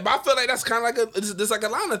same thing. But I feel like that's kind of like this like a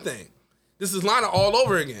Lana thing. This is Lana all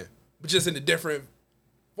over again, but just in a different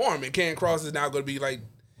form. And Karrion Kross is now going to be like,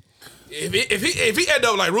 if he end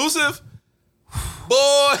up like Rusev,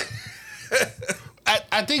 boy.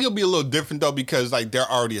 I think it'll be a little different though, because like they're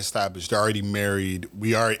already established, they're already married.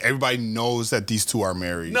 Everybody knows that these two are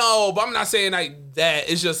married. No, but I'm not saying like that.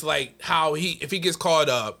 It's just like how if he gets caught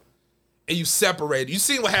up and you separate. You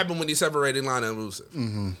see what happened when he separated Lana and Rusev.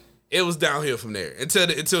 Mm-hmm. It was downhill from there until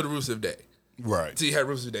the Rusev day. Right. Until you had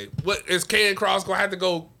Rusev day. What is Karrion Kross gonna have to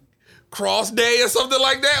go cross day or something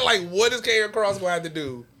like that? Like what is Karrion Kross gonna have to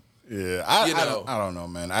do? Yeah, I don't know,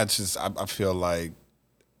 man. I feel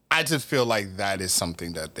like that is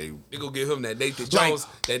something that they gonna give him that Nathan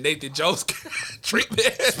Jones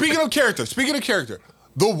treatment. Speaking of character,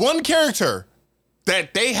 the one character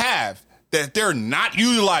that they have that they're not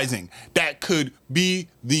utilizing that could be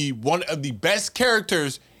the one of the best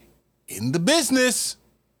characters in the business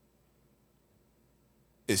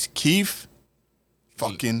is Keith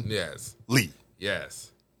fucking Lee.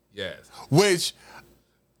 Yes. Which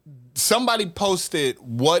somebody posted,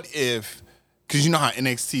 what if, because you know how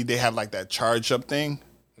NXT, they have like that charge up thing?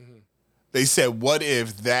 Mm-hmm. They said, what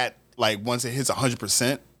if that, like once it hits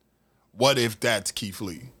 100%, what if that's Keith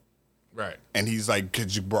Lee? Right. And he's like,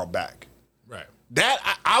 could you brought back? Right.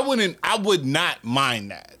 That, I would not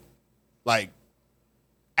mind that. Like,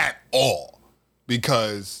 at all.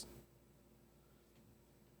 Because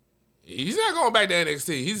he's not going back to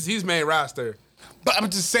NXT. He's main roster. But I'm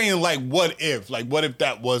just saying, like, what if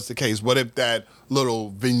that was the case? What if that little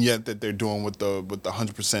vignette that they're doing with the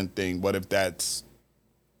 100% thing? What if that's?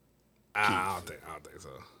 I don't think so.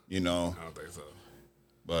 You know, I don't think so.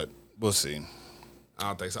 But we'll see. I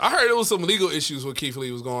don't think so. I heard there was some legal issues with Keith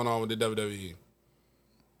Lee was going on with the WWE.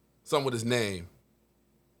 Something with his name,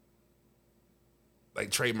 like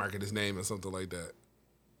trademarking his name or something like that.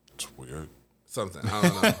 It's weird. Something I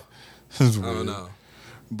don't know. It's weird. I don't know.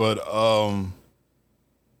 But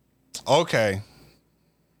okay.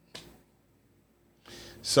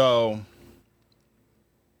 So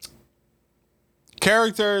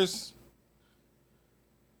characters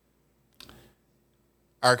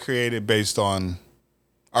are created,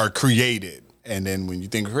 and then when you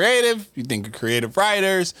think creative, you think of creative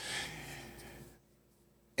writers.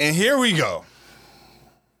 And here we go.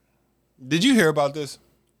 Did you hear about this?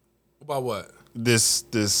 About what? This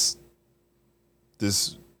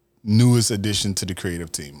newest addition to the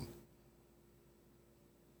creative team.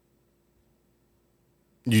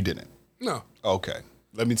 You didn't? No. Okay.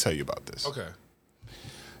 Let me tell you about this. Okay.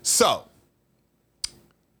 So,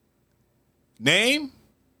 name,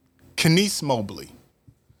 Kenice Mobley.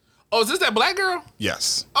 Oh, is this that black girl?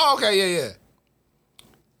 Yes. Oh, okay. Yeah.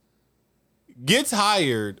 Gets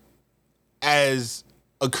hired as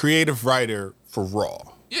a creative writer for Raw.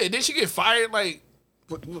 Yeah, didn't she get fired? Like,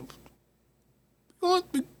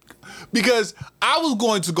 because I was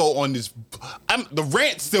going to go on this. The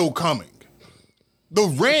rant's still coming. The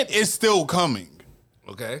rant is still coming.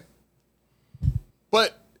 Okay.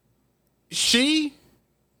 But she,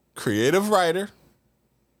 creative writer,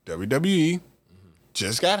 WWE,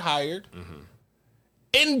 just got hired,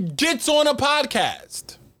 and gets on a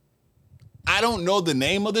podcast. I don't know the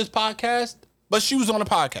name of this podcast, but she was on a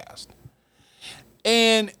podcast.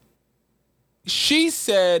 And she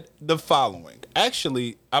said the following.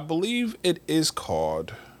 Actually, I believe it is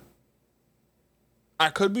called. I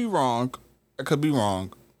could be wrong.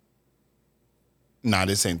 Nah,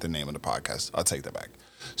 this ain't the name of the podcast. I'll take that back.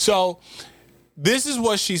 So, this is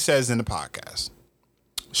what she says in the podcast.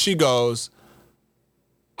 She goes,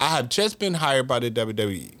 I have just been hired by the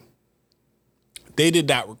WWE. They did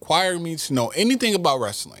not require me to know anything about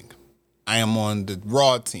wrestling. I am on the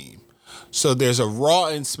Raw team. So there's a Raw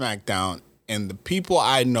and SmackDown, and the people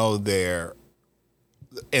I know there,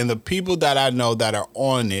 and the people that I know that are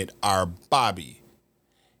on it are Bobby.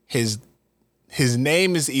 His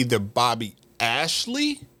name is either Bobby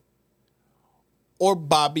Ashley or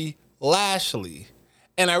Bobby Lashley.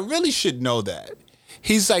 And I really should know that.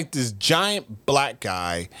 He's like this giant black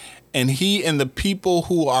guy, and he and the people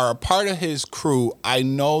who are a part of his crew, I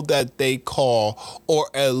know that they call, or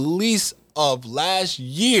at least of last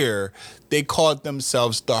year, they called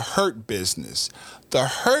themselves the Hurt Business. The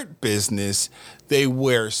Hurt Business, they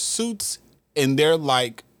wear suits and they're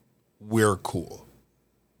like, we're cool.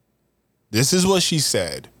 This is what she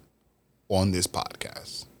said on this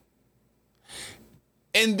podcast.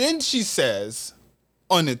 And then she says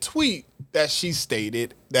on a tweet that she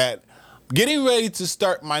stated that getting ready to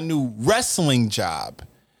start my new wrestling job,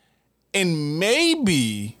 and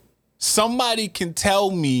maybe somebody can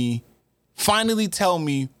finally tell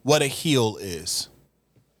me what a heel is.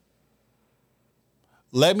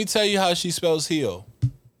 Let me tell you how she spells heel.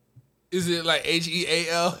 Is it like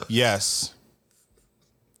Heal? Yes.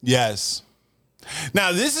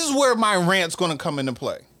 Now, this is where my rant's going to come into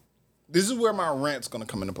play.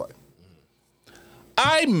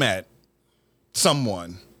 I met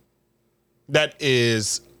someone that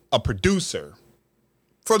is a producer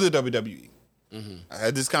for the WWE. Mm-hmm. I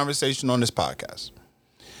had this conversation on this podcast.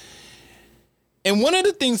 And one of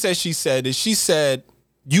the things that she said is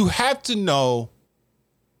you have to know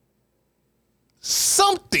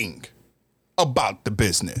something about the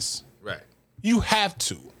business. Right. You have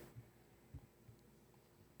to.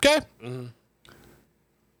 Okay? Mm-hmm.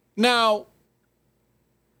 Now,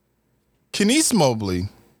 Kenice Mobley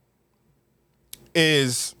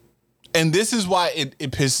is, and this is why it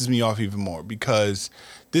pisses me off even more, because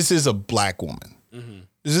this is a black woman. Mm-hmm.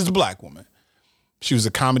 This is a black woman. She was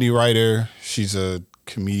a comedy writer. She's a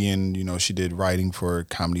comedian. You know, she did writing for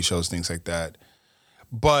comedy shows, things like that.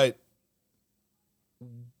 But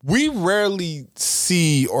we rarely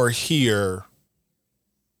see or hear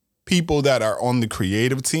people that are on the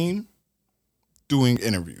creative team doing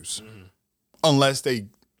interviews, unless they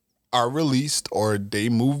are released or they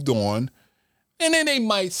moved on, and then they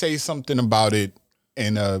might say something about it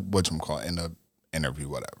in a interview,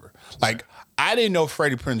 whatever. Like, I didn't know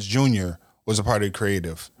Freddie Prinze Jr. was a part of the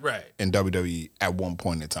creative in WWE at one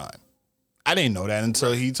point in time. I didn't know that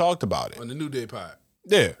until he talked about it on the New Day pod.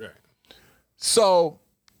 Yeah. Right. So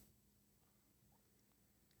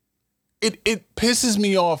it pisses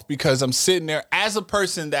me off because I'm sitting there as a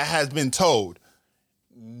person that has been told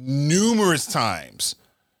numerous times,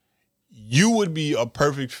 you would be a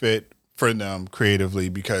perfect fit for them creatively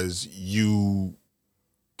because you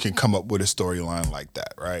can come up with a storyline like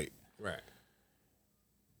that, right? Right.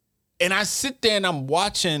 And I sit there and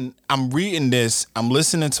I'm reading this, I'm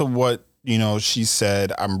listening to what, she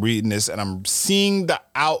said, I'm reading this, and I'm seeing the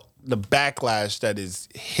backlash that is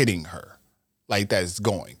hitting her, like that is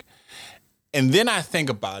going. And then I think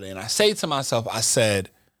about it and I say to myself, I said,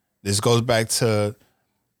 this goes back to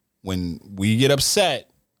when we get upset,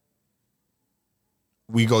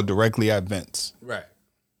 we go directly at Vince. Right.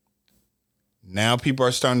 Now people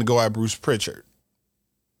are starting to go at Bruce Pritchard.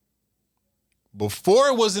 Before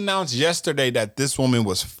it was announced yesterday that this woman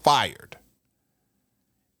was fired,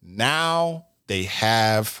 now they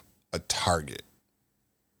have a target.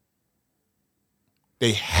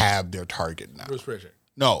 They have their target now. Bruce Pritchard.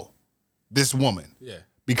 No, this woman. Yeah.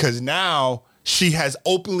 Because now she has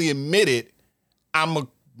openly admitted, I'm a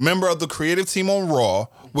member of the creative team on Raw,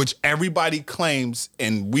 which everybody claims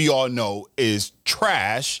and we all know is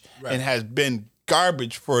trash and has been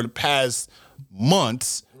garbage for the past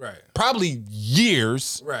months. Right. Probably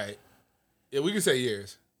years. Right. Yeah, we can say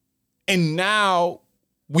years. And now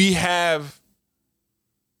we have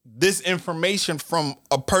this information from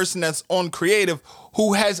a person that's on creative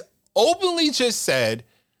who has openly just said,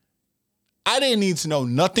 I didn't need to know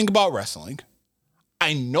nothing about wrestling.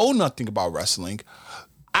 I know nothing about wrestling.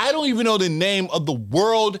 I don't even know the name of the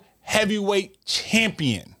world heavyweight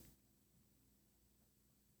champion.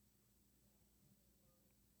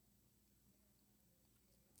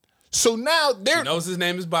 So now he knows his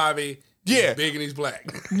name is Bobby. He's big and he's black.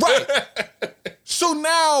 Right. So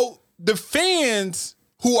now the fans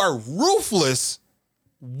who are ruthless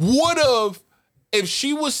would have, if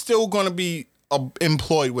she was still going to be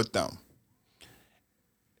employed with them.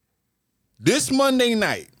 This Monday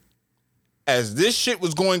night, as this shit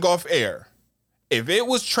was going off air, if it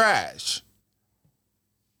was trash,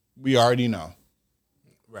 we already know.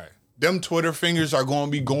 Right. Them Twitter fingers are going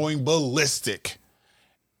to be going ballistic.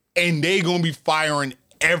 And they going to be firing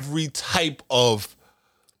every type of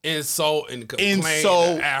insult and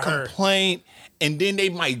complaint. And then they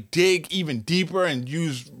might dig even deeper and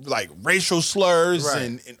use like racial slurs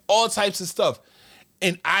and all types of stuff.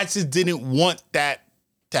 And I just didn't want that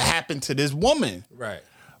to happen to this woman. Right.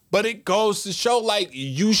 But it goes to show, like,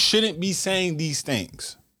 you shouldn't be saying these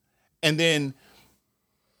things. And then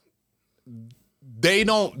the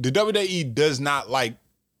WWE does not like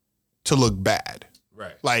to look bad.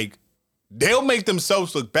 Right. Like, they'll make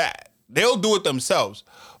themselves look bad. They'll do it themselves.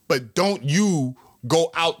 But don't you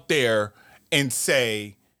go out there and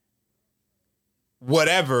say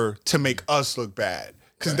whatever to make us look bad.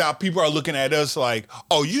 Because now people are looking at us like,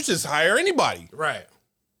 oh, you just hire anybody. Right.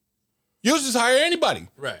 You just hire anybody.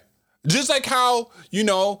 Right. Just like how,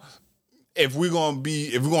 if we're going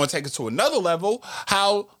to take it to another level,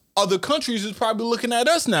 how other countries is probably looking at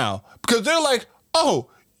us now. Because they're like, oh,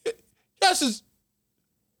 that's just,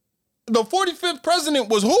 the 45th president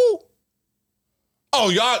was who? Oh,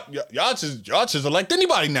 y'all just elect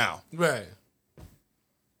anybody now. Right.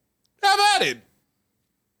 Have at it.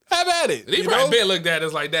 Have at it. They probably been looked at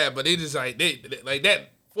us like that, but they just like that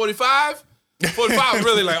 45? 45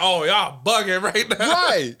 really like, oh, y'all bugging right now.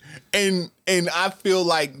 Right. And I feel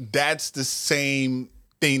like that's the same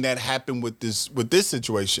thing that happened with this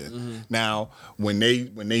situation. Mm-hmm. Now, when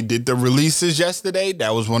they did the releases yesterday,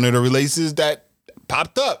 that was one of the releases that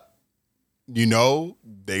popped up.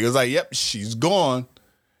 They was like, yep, she's gone.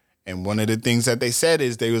 And one of the things that they said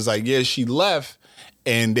is they was like, yeah, she left.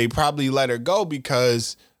 And they probably let her go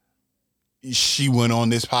because she went on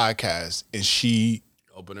this podcast and she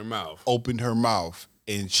opened her mouth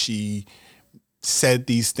and she said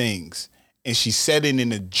these things. And she said it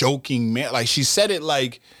in a joking manner. Like, she said it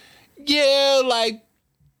like, yeah, like,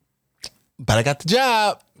 but I got the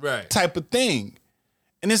job. Right. Type of thing.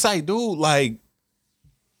 And it's like, dude, like,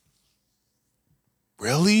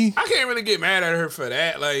 really? I can't really get mad at her for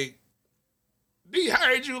that. Like, they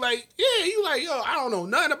hired you like, yeah, you like, yo, I don't know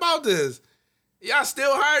nothing about this. Y'all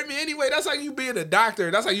still hired me anyway. That's like you being a doctor.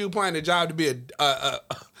 That's like you applying the job to be a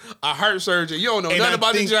heart surgeon. You don't know nothing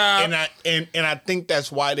about the job. And I think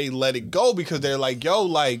that's why they let it go, because they're like, yo,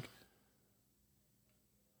 like,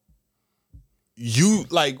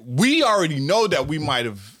 we already know that we might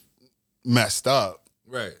have messed up.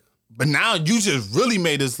 Right. But now you just really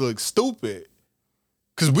made us look stupid.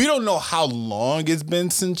 Because we don't know how long it's been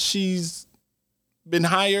since she's been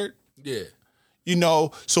hired. Yeah.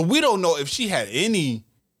 So we don't know if she had any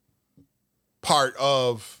part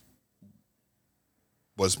of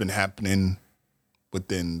what's been happening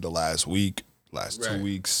within the last week, last 2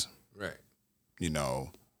 weeks. Right.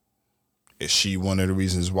 Is she one of the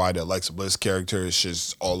reasons why the Alexa Bliss character is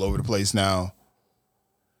just all over the place now?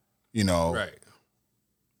 Right.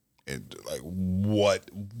 And like what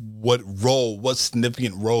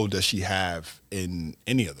significant role does she have in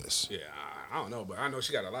any of this? Yeah, I don't know, but I know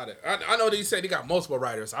she got a lot of. I know they said they got multiple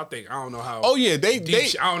writers. I don't know how. Oh yeah, I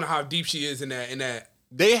don't know how deep she is in that.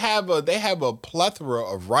 They have a plethora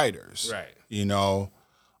of writers, right?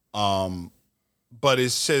 But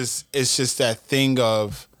it's just that thing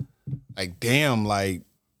of like, damn, like,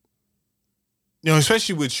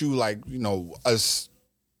 especially with you, like, us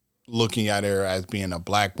looking at her as being a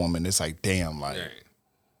black woman, it's like, damn, like,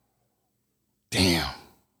 damn,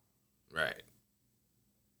 right.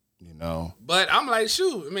 But I'm like,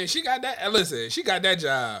 shoot, I mean, she got that. Listen, she got that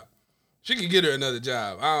job. She could get her another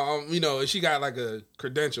job. If she got like a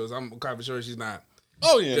credentials, I'm kind of sure she's not.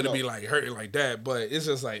 Gonna be like hurting like that. But it's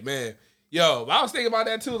just like, man, I was thinking about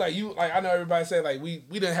that too. Like I know everybody say like we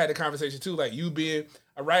done had the conversation too. Like you being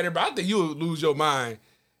a writer, but I think you would lose your mind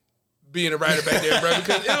being a writer back there, bro.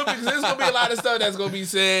 Because there's gonna be a lot of stuff that's gonna be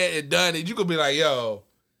said and done, and you could be like, yo,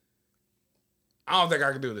 I don't think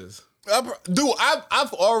I can do this. Dude,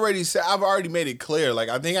 I've already made it clear. Like,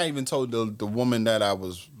 I think I even told the woman that I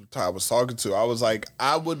was talking to, I was like,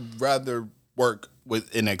 I would rather work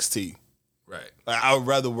with NXT. Right. Like, I would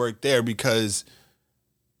rather work there because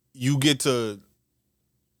you're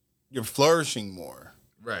flourishing more.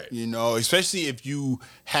 Right. Especially if you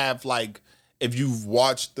have if you've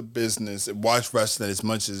watched the business and watched wrestling as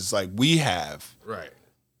much as like we have. Right.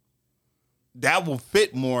 That will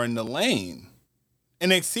fit more in the lane.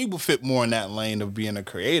 NXT will fit more in that lane of being a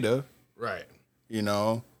creative. Right.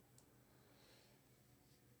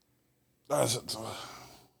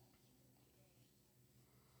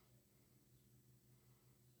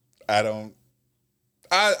 I don't.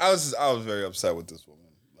 I was very upset with this woman.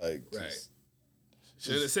 Like, right.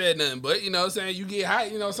 Should have said nothing, but you know what I'm saying? You get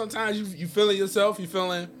hot, you know, sometimes you feeling yourself, you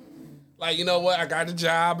feeling like, you know what, I got the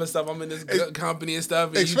job and stuff, I'm in this good company and stuff.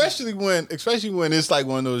 And especially when it's like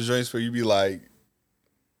one of those drinks where you be like,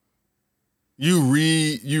 you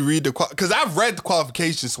read the, because I've read the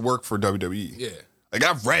qualifications to work for WWE. Yeah. Like,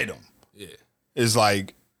 I've read them. Yeah. It's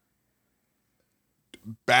like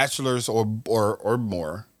bachelor's or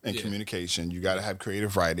more in communication. You got to have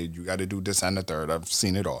creative writing. You got to do this and the third. I've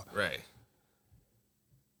seen it all. Right.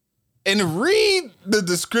 And read the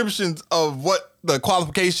descriptions of what the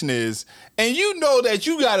qualification is, and you know that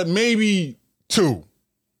you got maybe 2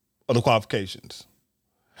 of the qualifications.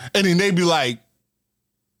 And then they be like,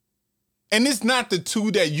 and it's not the 2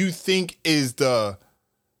 that you think is the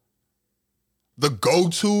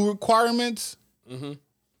go-to requirements. Mm-hmm.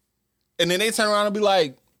 And then they turn around and be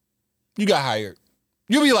like, you got hired.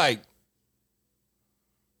 You'll be like,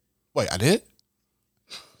 wait, I did?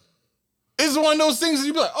 It's one of those things that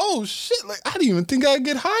you be like, oh shit, like I didn't even think I'd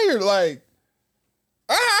get hired. Like,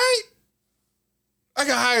 all right. I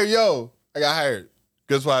got hired, I got hired.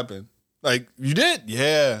 Guess what happened? Like, you did?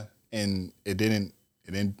 Yeah. And it didn't,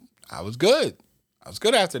 I was good. I was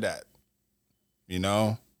good after that. You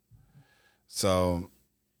know? So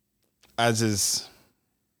I just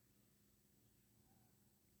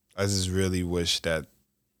really wish that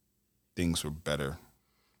things were better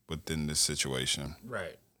within this situation.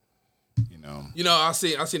 Right. You know, I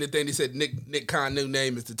seen the thing. They said Nick Khan's new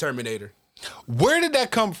name is the Terminator. Where did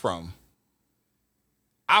that come from?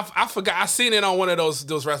 I forgot. I seen it on one of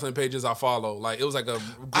those wrestling pages I follow. Like, it was like a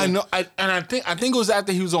group. I know. I think it was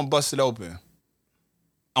after he was on Busted Open.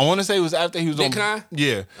 I want to say it was after he was Nick on. Khan?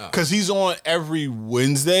 Yeah, because he's on every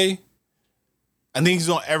Wednesday. I think he's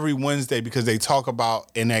on every Wednesday because they talk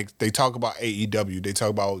about NXT. They talk about AEW. They talk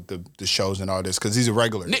about the shows and all this because he's a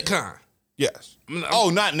regular. Nick Khan. Yes.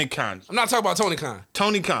 Not Nick Khan. I'm not talking about Tony Khan.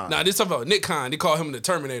 Tony Khan. Nah, this talking about Nick Khan. They call him the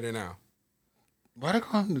Terminator now. Why they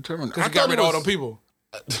call him the Terminator? Because he got rid of all them people.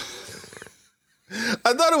 I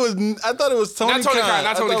thought it was Tony Khan.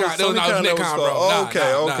 Not Tony Khan. Not Tony Khan. It was Nick Khan, bro.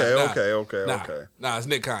 Okay. Nah, it's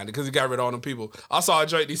Nick Khan because he got rid of all them people. I saw a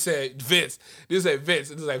joint. He said Vince. He said Vince.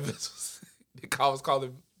 It was like Vince. Nick Khan was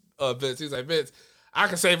calling Vince. He was like, Vince, I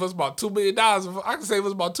can save us about $2 million. I can save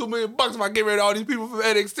us about $2 million if I get rid of all these people from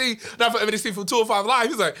NXT. Not from NXT, from 205 Live.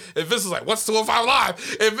 He's like, and Vince was like, what's 205 Live?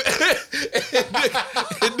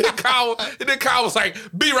 And Nick Khan was like,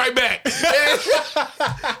 be right back.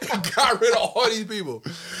 And got rid of all these people.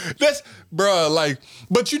 That's, bro, like,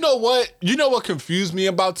 but you know what? You know what confused me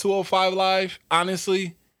about 205 Live,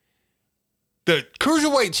 honestly? The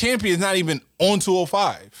Cruiserweight champion is not even on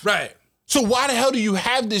 205. Right. So why the hell do you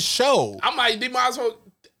have this show? They might as well,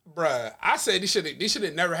 bruh. I said they should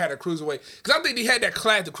have never had a cruiserweight, because I think they had that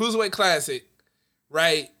class, the Cruiserweight Classic,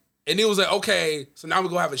 right? And it was like, okay, so now we're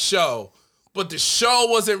gonna have a show, but the show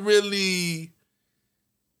wasn't really,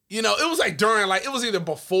 it was like during, like, it was either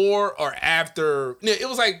before or after. It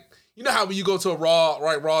was like, you know how when you go to a Raw,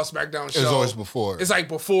 right, Raw SmackDown show, it's always before. It's like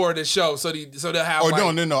before the show, so they'll have. Oh,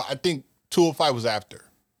 like, no. I think 205 was after.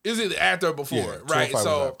 Is it after or before? Yeah, right. So. Was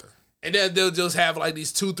after. And then they'll just have like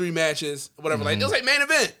these 2-3 matches, whatever. Mm-hmm. Like, it was like main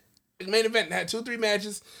event. Main event had 2-3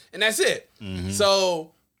 matches, and that's it. Mm-hmm.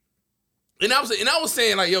 So, and I was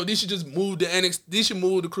saying, like, yo, they should just move the NXT. They should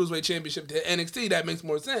move the Cruiserweight Championship to NXT. That makes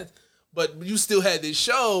more sense. But you still had this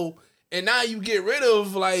show, and now you get rid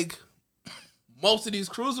of like most of these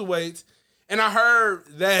cruiserweights. And I heard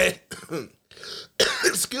that,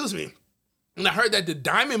 excuse me. And I heard that the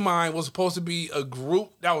Diamond Mine was supposed to be a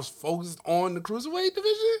group that was focused on the Cruiserweight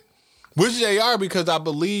division. Which they are, because I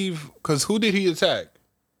believe, because who did he attack?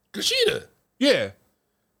 Kushida. Yeah.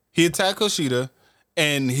 He attacked Kushida,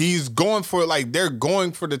 and he's going for, like, they're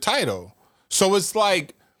going for the title. So it's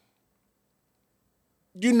like,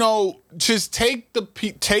 just take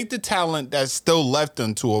the talent that's still left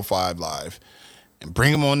on 205 Live and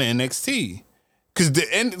bring them on to NXT. Because the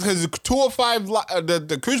 205,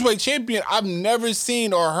 the Cruiserweight Champion, I've never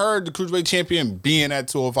seen or heard the Cruiserweight Champion being at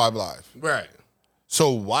 205 Live. Right.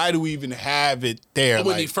 So why do we even have it there? But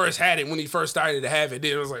when he first had it, when he first started to have it,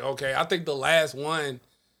 then it was like, okay, I think the last one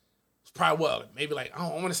was probably, maybe like, I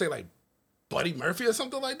want to say like Buddy Murphy or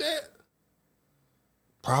something like that.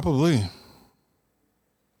 Probably.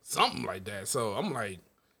 Something like that. So I'm like,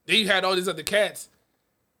 then you had all these other cats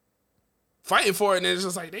fighting for it, and it's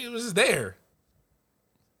just like, they was just there.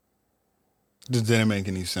 This didn't make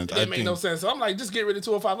any sense. It didn't make no sense. So I'm like, just get rid of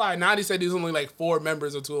 205 Live. Now they said there's only like 4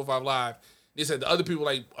 members of 205 Live. They said the other people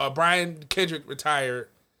like Brian Kendrick retired.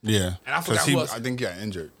 Yeah, and I forgot who else. I think he got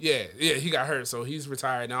injured. Yeah, he got hurt, so he's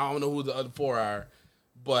retired now. I don't know who the other 4 are,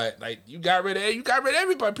 but like you got rid of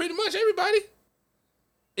everybody, pretty much everybody.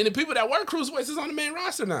 And the people that were cruiserweights is on the main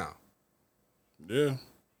roster now. Yeah,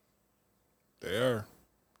 they are.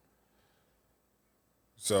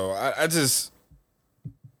 So I just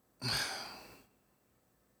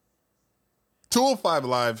 205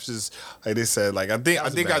 Live just like they said. Like I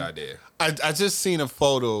just seen a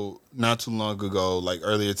photo not too long ago, like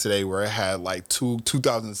earlier today, where it had like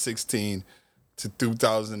 2016 to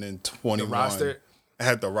 2021. The roster. It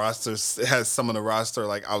had the roster. It had some of the roster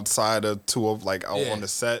like outside of like out on the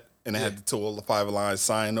set, and it had the 205 Live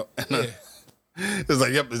sign. And it's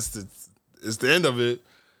like, yep, it's the end of it.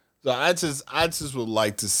 So I just would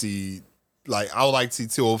like to see, like, I would like to see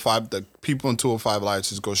 205, the people in 205 Live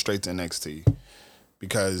just go straight to NXT,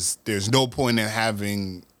 because there's no point in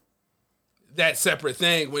having that separate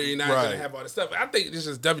thing where you're not going to have all the stuff. I think this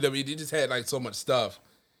is WWE. They just had like so much stuff.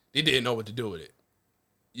 They didn't know what to do with it.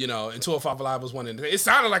 You know, and 205 Live was one of them. It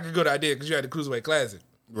sounded like a good idea because you had the Cruiserweight Classic.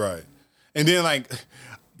 Right. And then, like,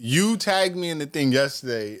 you tagged me in the thing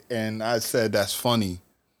yesterday, and I said that's funny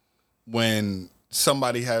when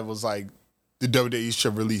somebody was like, the WWE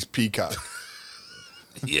should release Peacock.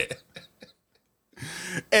 Yeah.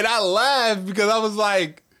 And I laughed because I was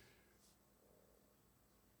like,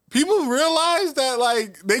 people realize that,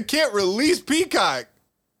 like, they can't release Peacock.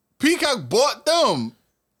 Peacock bought them.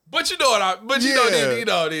 But you know what but you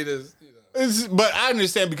know they just, but I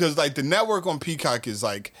understand, because like the network on Peacock is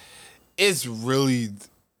like, it's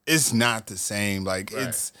not the same. Like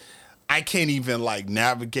I can't even like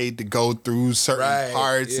navigate to go through certain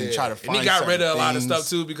parts and try to find. And he got rid of a lot of stuff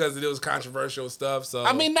too because it was controversial stuff. So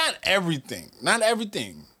I mean, not everything.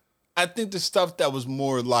 I think the stuff that was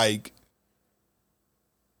more like,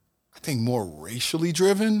 I think more racially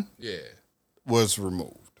driven, was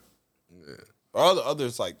removed. Yeah. All the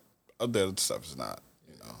others, like other stuff, is not.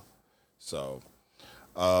 You know, so.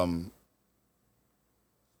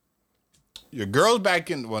 Your girl's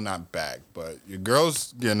back in, well, not back, but your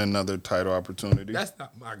girl's getting another title opportunity. That's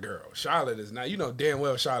not my girl. Charlotte is not. You know damn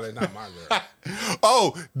well Charlotte is not my girl.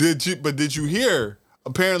 Oh, did you hear?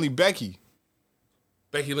 Apparently Becky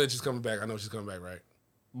Lynch is coming back. I know she's coming back, right?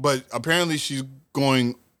 But apparently she's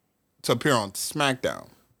going to appear on SmackDown.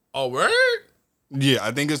 Oh, word? Yeah,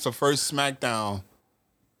 I think it's the first SmackDown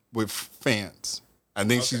with fans. I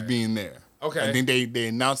think she's being there. Okay. I think they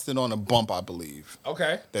announced it on a bump, I believe.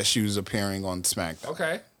 Okay. That she was appearing on SmackDown.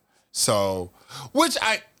 Okay. So,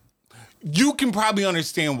 you can probably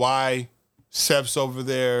understand why Seth's over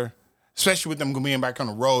there, especially with them being back on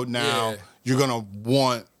the road now. Yeah. You're going to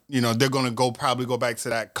want, they're going to probably go back to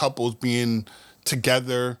that couples being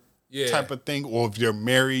together type of thing, or if they're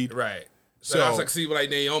married. Right. So I was like, see, like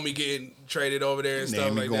Naomi getting traded over there and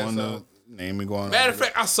stuff like that. Naomi going Matter of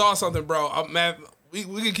fact, I saw something, bro. Man, we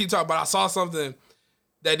can keep talking, but I saw something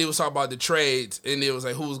that they was talking about the trades, and it was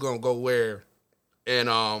like who's gonna go where, and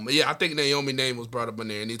I think Naomi's name was brought up in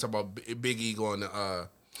there, and they talk about Big E going to.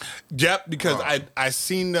 Yep, because I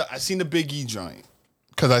seen the Big E joint,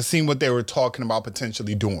 because I seen what they were talking about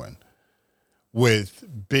potentially doing with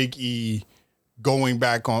Big E going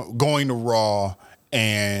to Raw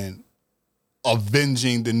and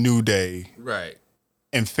avenging the New Day, right,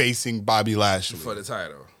 and facing Bobby Lashley for the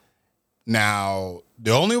title. Now,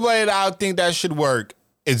 the only way that I think that should work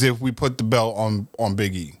is if we put the belt on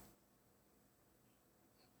Big E.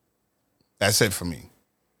 That's it for me.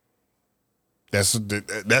 That's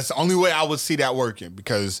the only way I would see that working,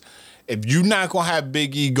 because if you're not going to have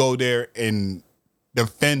Big E go there and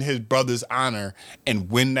defend his brother's honor and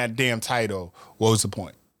win that damn title, what was the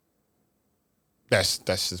point? That's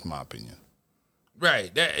just my opinion.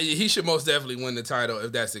 Right. He should most definitely win the title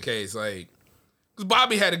if that's the case. Like, because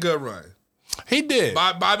Bobby had a good run. He did.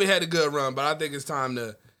 Bobby had a good run, but I think it's time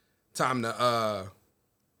to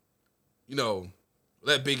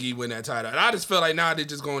let Big E win that title. And I just feel like now they're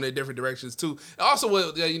just going in different directions too. And also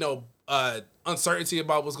with uncertainty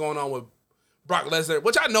about what's going on with Brock Lesnar,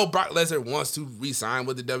 which I know Brock Lesnar wants to re-sign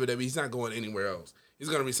with the WWE. He's not going anywhere else. He's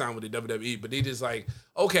going to re-sign with the WWE. But they just like,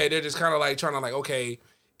 okay, they're just kind of like trying to like, okay,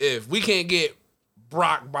 if we can't get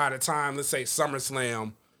Brock by the time, let's say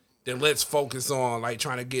SummerSlam, then let's focus on like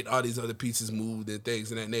trying to get all these other pieces moved and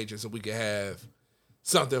things of that nature, so we can have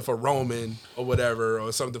something for Roman or whatever,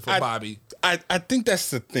 or something for Bobby. I think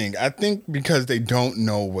that's the thing. I think because they don't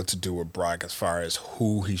know what to do with Brock as far as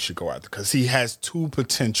who he should go after, because he has two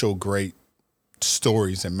potential great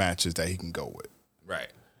stories and matches that he can go with. Right.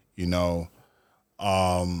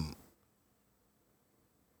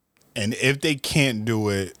 And if they can't do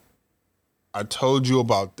it, I told you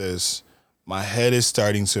about this. My head is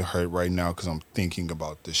starting to hurt right now because I'm thinking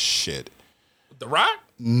about this shit. The Rock?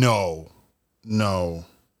 No. You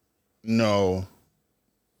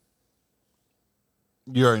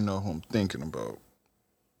already know who I'm thinking about.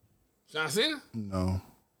 John Cena? No.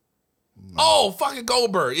 Oh, fucking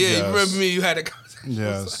Goldberg. Yeah, Yes. you remember me? You had a conversation.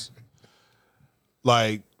 Yes.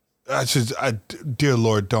 Like, dear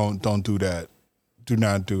Lord, don't do that. Do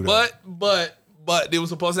not do that. But they were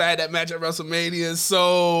supposed to have that match at WrestleMania,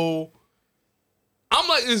 so I'm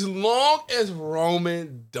like, as long as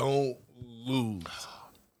Roman don't lose.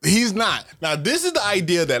 He's not. Now, this is the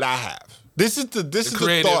idea that I have. This is the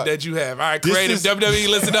Creative thought that you have. All right, creative WWE,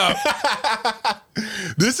 listen up.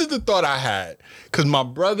 This is the thought I had. Because my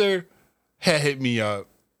brother had hit me up,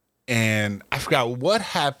 and I forgot what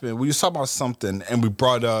happened. We were talking about something, and we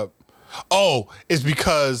brought up, it's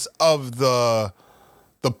because of the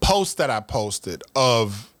post that I posted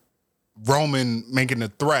of Roman making a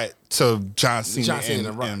threat to John Cena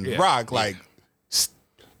and Rock. Like,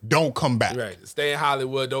 don't come back. Right. Stay in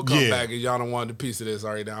Hollywood. Don't come back. Y'all don't want a piece of this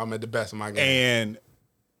right now. I'm at the best of my game. And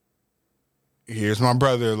here's my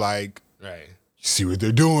brother, like, right. You see what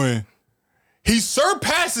they're doing? He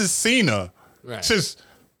surpasses Cena. Right. Just,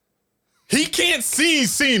 he can't see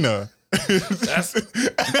Cena. That's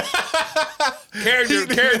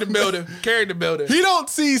character building. He don't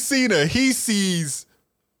see Cena. He sees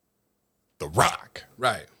The Rock.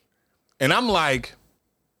 Right. And I'm like,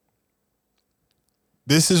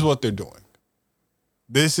 this is what they're doing.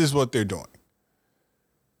 This is what they're doing.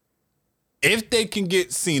 If they can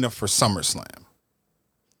get Cena for SummerSlam,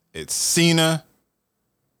 it's Cena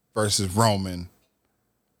versus Roman.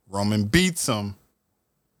 Roman beats him.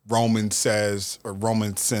 Roman sends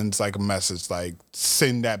like a message like,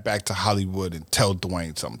 send that back to Hollywood and tell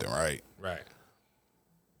Dwayne something, right? Right.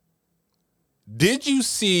 Did you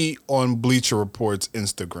see on Bleacher Report's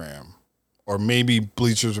Instagram, or maybe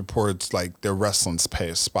Bleacher Report's like their wrestling's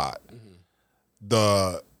pay spot,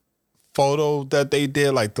 the photo that they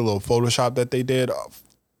did, like the little Photoshop that they did,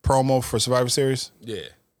 promo for Survivor Series? Yeah.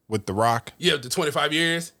 With The Rock? Yeah, the 25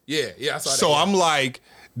 years? Yeah, I saw that. So I'm like,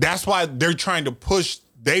 that's why they're trying to push,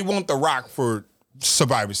 they want The Rock for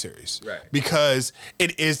Survivor Series. Right. Because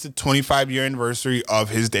it is the 25-year anniversary of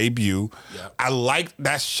his debut. Yep. I like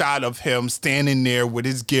that shot of him standing there with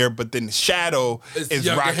his gear, but then the shadow is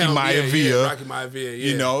Rocky Maivia. Yeah, Rocky Maivia,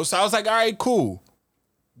 yeah. You know, so I was like, all right, cool.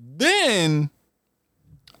 Then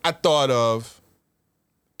I thought of,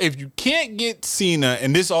 if you can't get Cena,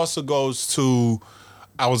 and this also goes to,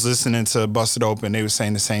 I was listening to Busted Open, they were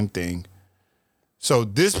saying the same thing. So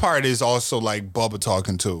this part is also like Bubba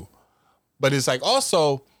talking too. But it's like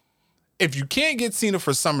also, if you can't get Cena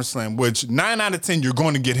for SummerSlam, which 9 out of 10, you're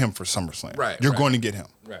going to get him for SummerSlam. Right. You're going to get him.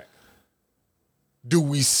 Right. Do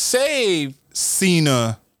we save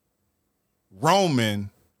Cena,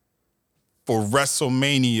 Roman for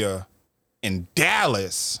WrestleMania in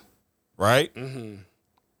Dallas, right? Mm-hmm.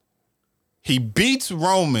 He beats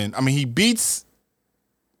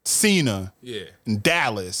Cena in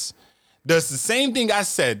Dallas. Does the same thing I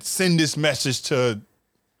said, send this message to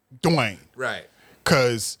Dwayne. Right.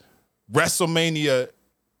 Because WrestleMania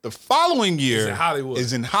the following year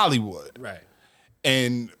is in Hollywood. Right.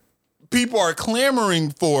 And people are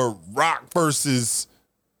clamoring for Rock versus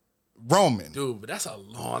Roman. Dude, but that's a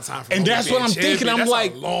long time for And that's what I'm thinking. I'm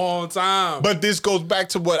like, a long time. But this goes back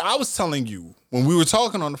to what I was telling you when we were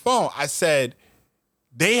talking on the phone. I said,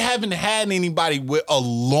 they haven't had anybody with a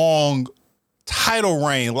long title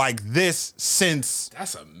reign like this since.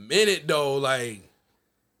 That's a minute though, like.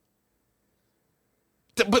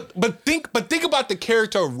 But think about the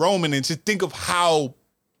character of Roman and just think of how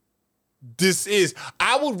this is.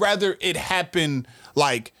 I would rather it happen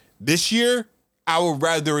like this year. I would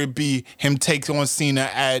rather it be him take on Cena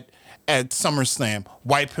at SummerSlam,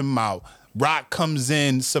 wipe him out. Rock comes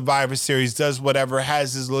in, Survivor Series, does whatever,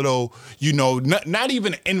 has his little, not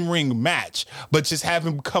even an in-ring match, but just have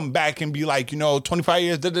him come back and be like, 25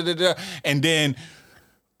 years, and then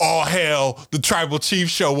all hell, the Tribal Chief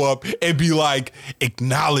show up and be like,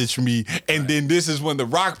 acknowledge me. And then this is when The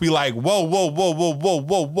Rock be like, whoa.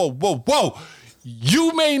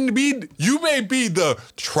 You may be the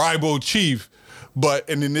Tribal Chief,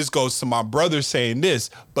 and then this goes to my brother saying this,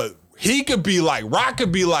 but he could be like, Rock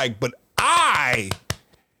could be like, but I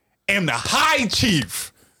am the High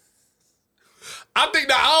Chief. I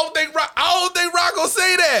don't think Rock gonna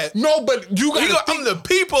say that. No, but you got. I'm the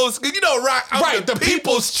people's. Rock. I'm the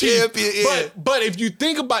people's champion. But if you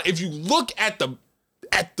think about, if you look at the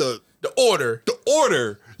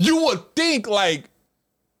order, you would think like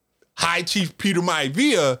High Chief Peter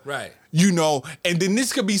Maivia, right? you know, and then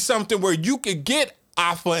this could be something where you could get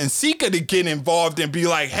Alpha and Sika to get involved and be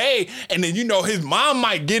like, hey, and then, you know, his mom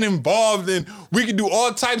might get involved and we could do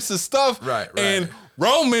all types of stuff. Right. And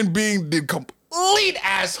Roman, being the complete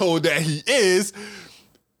asshole that he is,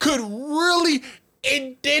 could really,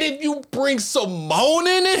 and then if you bring Simone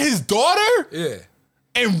in and his daughter, Yeah.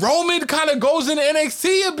 and Roman kind of goes into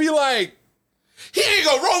NXT and be like,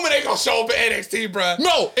 Roman ain't gonna show up at NXT, bro.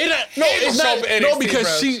 It's not. NXT, No,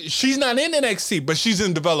 because bro. she's not in NXT, but she's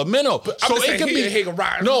in developmental. So it could be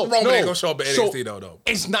Roman ain't gonna show up at NXT though.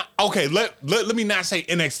 It's not okay. Let me not say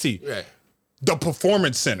NXT. Right. The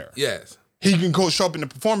Performance Center. Yes. He can go show up in the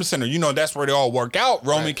Performance Center. You know, that's where they all work out.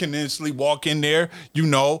 Roman can instantly walk in there. You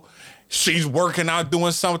know, she's working out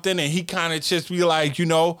doing something, and he kind of just be like, you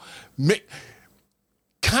know,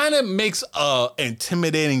 kind of makes a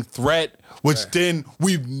intimidating threat. Which then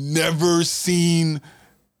we've never seen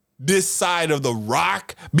this side of The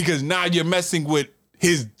Rock, because now you're messing with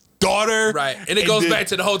his daughter. Right. And it goes back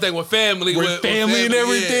to the whole thing with family. With family and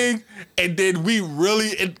everything. Yeah. And then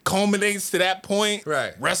it culminates to that point.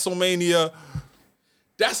 Right. WrestleMania.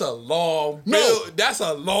 That's a long build. That's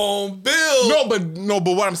a long build.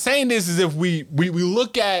 But what I'm saying is if we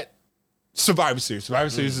look at Survivor Series. Survivor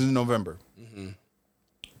Series is in November.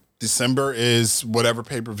 December is whatever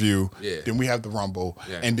pay-per-view. Yeah. Then we have the Rumble.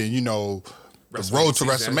 Yeah. And then, you know, the road to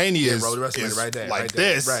WrestleMania is right there, like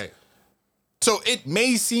this. Right. So it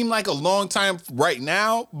may seem like a long time right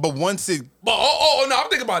now, but once it... no, I'm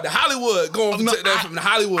thinking about the Hollywood. From the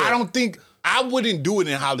Hollywood. I wouldn't do it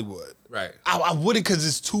in Hollywood. Right. I wouldn't, because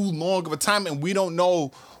it's too long of a time and we don't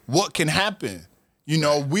know what can happen. You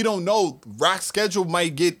know, we don't know. Rock's schedule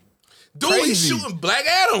might get crazy. He's shooting Black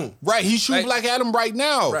Adam. Right, he's shooting Black Adam right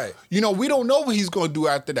now. Right. You know, we don't know what he's going to do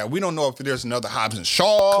after that. We don't know if there's another Hobbs and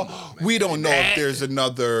Shaw. We don't know if there's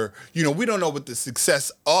another, you know, we don't know what the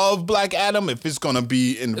success of Black Adam, if it's going to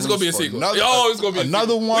be in It's going to be a sequel. It's going to be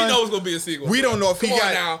another one. We know it's going to be a sequel. We don't know if he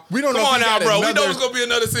got... Now. We don't know if he got bro. Another, we know it's going to be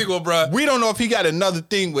another sequel, bro. We don't know if he got another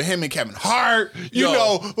thing with him and Kevin Hart. You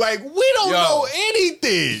know, like, we don't know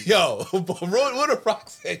anything. Yo, what the Rock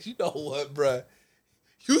said, you know what, bro?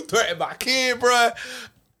 You threatened my kid, bro.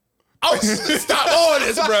 Stop all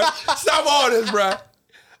this, bro. Stop all this, bro.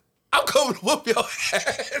 I'm coming to whoop your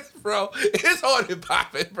ass, bro. It's on and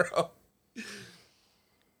popping, bro.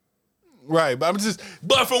 Right, but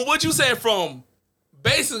But from what you said,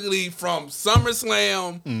 basically from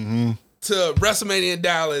SummerSlam to WrestleMania in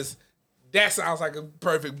Dallas, that sounds like a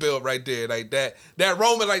perfect build right there. Like that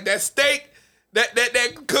Roman, like that steak. That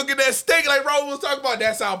cooking that steak like Roman was talking about,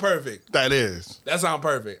 that sound perfect. That sound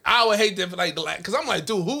perfect. I would hate that, like, cause I'm like,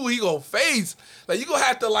 dude, who he gonna face? Like, you gonna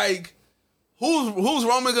have to like, who's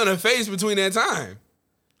Roman gonna face between that time?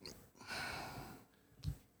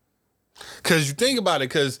 Cause you think about it,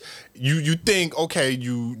 cause you think, okay,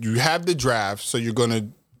 you have the draft, so you're gonna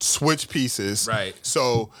switch pieces, right?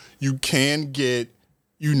 So you can get,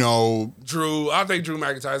 you know, Drew. I think Drew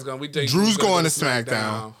McIntyre's gonna. Drew's going to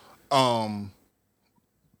SmackDown.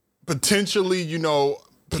 Potentially, you know,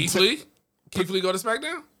 Keith Lee go to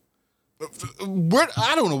SmackDown?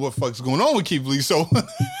 I don't know what fuck's going on with Keith Lee. So,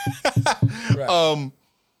 right.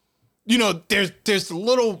 You know, there's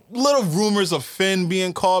little rumors of Finn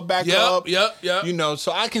being called back up. Yep. You know,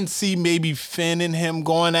 so I can see maybe Finn and him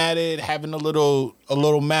going at it, having a little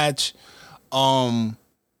match. Him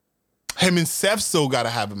and Seth still got to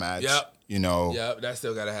have a match. Yep. You know. Yep, that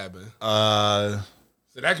still got to happen.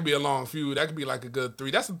 So that could be a long feud. That could be like a good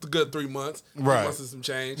 3. That's a good 3 months. Right. 3 months and some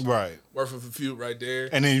change. Right. Worth of a feud right there.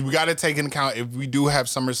 And then we got to take into account, if we do have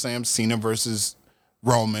SummerSlam, Cena versus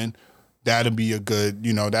Roman, that'll be a good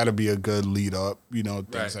lead up, you know,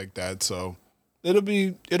 things like that. So it'll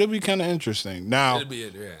be kind of interesting. Now,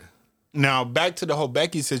 Now back to the whole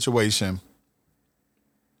Becky situation,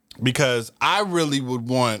 because I really would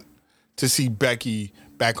want to see Becky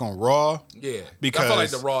back on Raw. Yeah. Because I feel like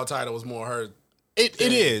the Raw title was more her. It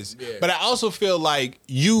is. Yeah. But I also feel like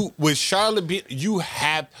with Charlotte, you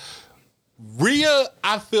have Rhea.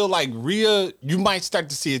 I feel like Rhea, you might start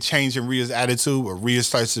to see a change in Rhea's attitude, where Rhea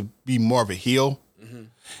starts to be more of a heel. Mm-hmm.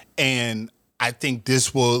 And I think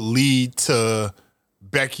this will lead to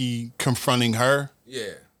Becky confronting her.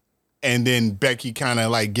 Yeah. And then Becky kind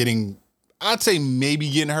of like I'd say maybe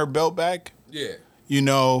getting her belt back. Yeah. You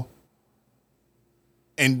know,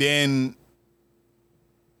 and then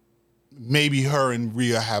maybe her and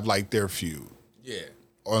Rhea have like their feud. Yeah.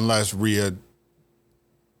 Or unless Rhea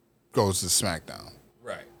goes to SmackDown.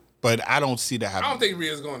 Right. But I don't see that happening. I don't think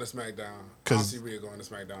Rhea's going to SmackDown. I don't see Rhea going to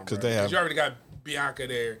SmackDown. Because you already got Bianca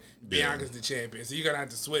there. Yeah. Bianca's the champion. So you're going to have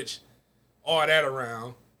to switch all that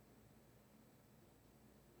around.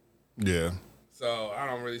 Yeah. So I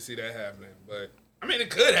don't really see that happening. But I mean, it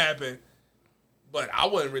could happen, but I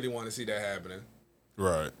wouldn't really want to see that happening.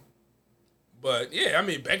 Right. But yeah, I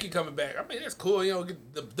mean, Becky coming back. I mean, that's cool. You know,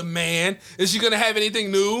 get the man. Is she gonna have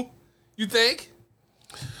anything new? You think?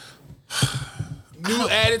 New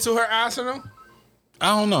added to her arsenal?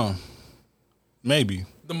 I don't know. Maybe.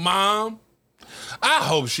 The mom? I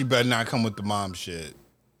hope she better not come with the mom shit.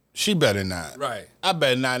 She better not. Right. I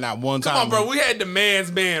better not one time. Come on, bro. We had the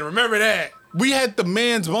man's man. Remember that? We had the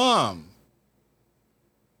man's mom.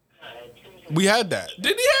 We had that.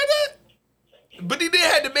 Did he have that? But he did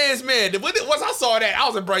have the man's man. Once I saw that, I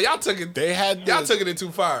was like, bro, y'all took it. Y'all took it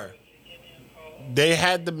too far. They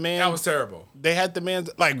had the man. That was terrible. They had the man's,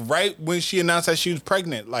 like, right when she announced that she was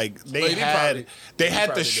pregnant. Like, they had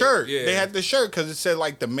the shirt. Yeah. They had the shirt because it said,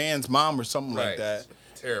 like, the man's mom or something like that.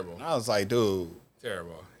 Terrible. And I was like, dude.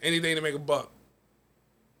 Terrible. Anything to make a buck.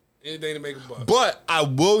 But I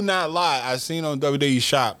will not lie. I seen on WWE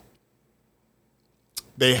Shop,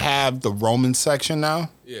 they have the Roman section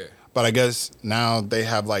now. Yeah. But I guess now they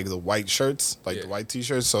have, like, the white shirts, like the white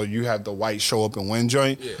T-shirts. So you have the white show up and win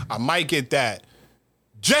joint. Yeah. I might get that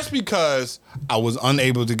just because I was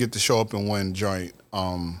unable to get the show up and win joint,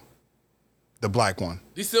 the black one.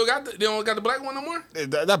 They still got they don't got the black one no more?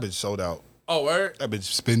 That bitch sold out. Oh, word? That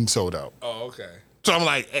bitch been sold out. Oh, okay. So I'm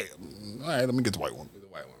like, hey, all right, let me get the white one. The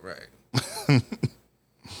white one, right.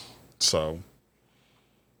 So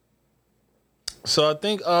I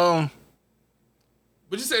think But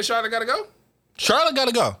you said Charlotte gotta go? Charlotte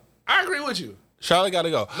gotta go. I agree with you. Charlotte gotta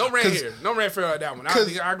go. No rant here. No rant for that one.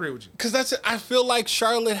 I agree with you. Because that's it. I feel like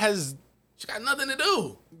Charlotte has... She got nothing to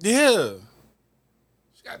do. Yeah.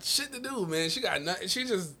 She got shit to do, man. She got nothing. She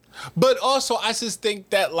just... But also, I just think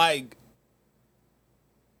that, like...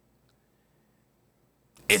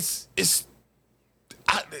 Is it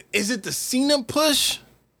the Cena push?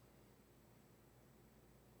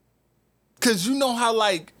 Because you know how,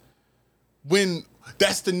 like, when...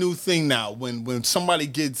 That's the new thing now. When somebody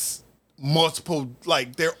gets... multiple,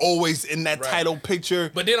 like, they're always in that title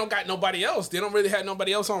picture. But they don't got nobody else. They don't really have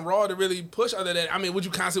nobody else on Raw to really push other than, I mean, would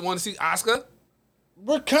you constantly want to see Asuka?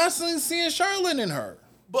 We're constantly seeing Charlotte in her.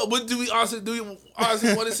 But do you honestly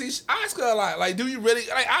want to see Asuka a lot? Like, do you really,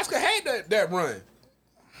 like, Asuka had that run.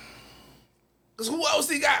 Because who else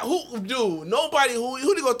he got? Nobody,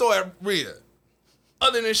 who they gonna throw at Rhea?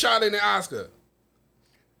 Other than Charlotte and Asuka.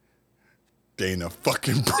 Dana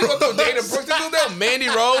fucking Brooks. They gonna throw Dana Brooks to do that? Mandy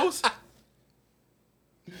Rose?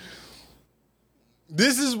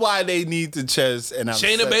 This is why they need to chess and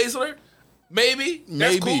Shayna Baszler? Maybe.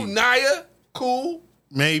 That's cool. Nia? Cool.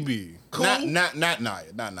 Maybe. Cool. Not Nia. Not Nia.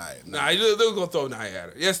 Nah, they're gonna throw Nia at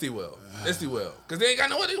her. Yes, they will. Yes, they will. Because they ain't got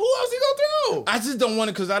nobody. Who else they gonna throw? I just don't want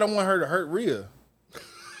it because I don't want her to hurt Rhea.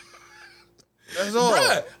 That's all.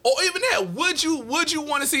 Bruh. Or even that. Would you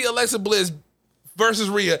want to see Alexa Bliss versus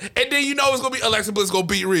Rhea? And then you know it's gonna be Alexa Bliss gonna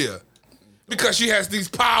beat Rhea. Because she has these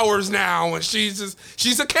powers now and she's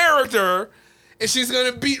a character. And she's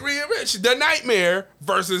gonna beat Rhea Ripley. The Nightmare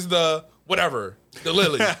versus the whatever. The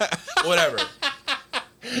Lily. Whatever.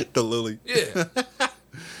 The Lily. Yeah.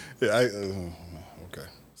 Yeah, okay.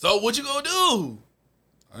 So what you gonna do?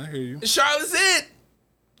 I hear you. Charlotte's it.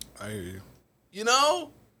 I hear you. You know?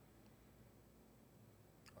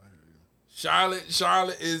 I hear you.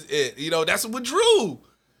 Charlotte is it. You know, that's what Drew,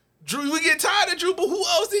 we get tired of Drew, but who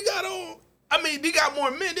else he got on? I mean, he got more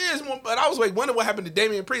men. There's more, but I was like, wondering what happened to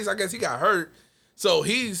Damian Priest. I guess he got hurt. So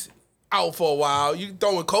he's out for a while. You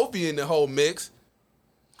throwing Kofi in the whole mix.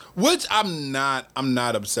 Which I'm not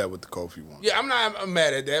upset with the Kofi one. Yeah, I'm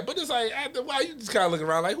mad at that. But it's like, after a while, you just kind of look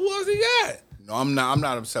around like, who else he got? No, I'm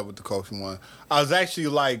not upset with the Kofi one. I was actually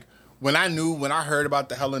like, when I heard about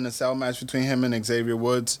the Hell in a Cell match between him and Xavier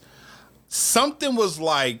Woods, something was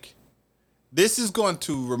like, this is going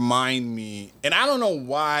to remind me, and I don't know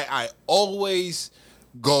why I always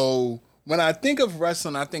go, when I think of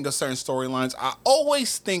wrestling, I think of certain storylines, I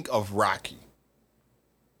always think of Rocky.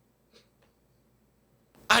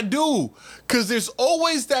 I do. Because there's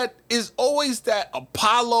always that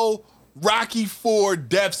Apollo Rocky IV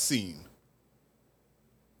death scene.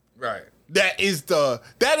 Right. That is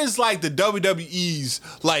like the WWE's,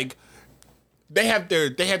 like, they have their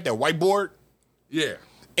whiteboard. Yeah.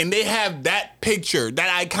 And they have that picture,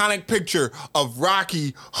 that iconic picture of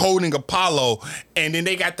Rocky holding Apollo. And then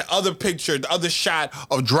they got the other picture, the other shot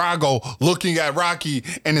of Drago looking at Rocky.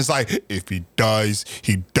 And it's like, if he dies,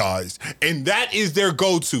 he dies. And that is their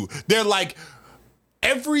go-to. They're like,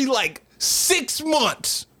 every 6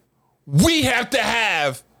 months, we have to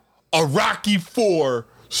have a Rocky IV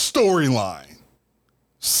storyline.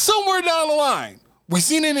 Somewhere down the line, We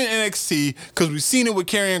seen it in NXT because we seen it with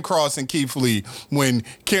Karrion Kross and Keith Lee when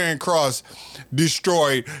Karrion Kross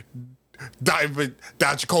destroyed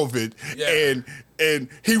Dijakovic, and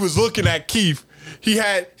he was looking at Keith. He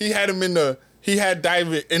had him he had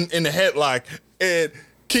David in the headlock, and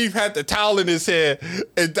Keith had the towel in his head,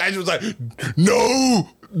 and Dijakovic was like, "No."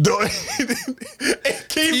 And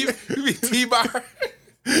Keith, T-bar.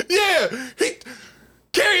 Yeah,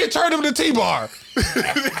 Karrion turned him to T-bar.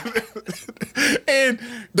 And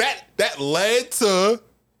that led to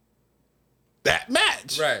that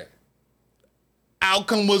match. Right.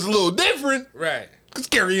 Outcome was a little different. Right. Because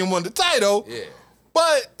Karrion won the title. Yeah.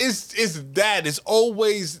 But it's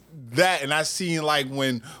always that. And I seen like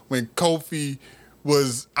when Kofi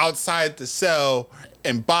was outside the cell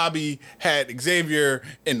and Bobby had Xavier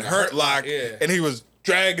in the Hurt Lock, and he was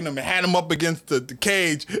dragging him and had him up against the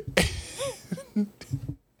cage.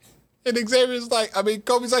 And Xavier's like,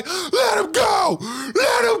 Kofi's like, let him go!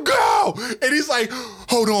 Let him go! And he's like,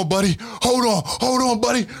 hold on, buddy. Hold on,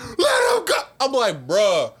 buddy. Let him go! I'm like,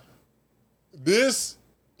 bruh, this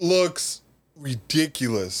looks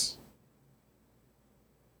ridiculous.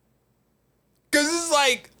 Because it's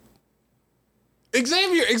like,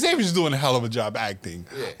 Xavier's doing a hell of a job acting.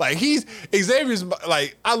 Yeah. Like Xavier's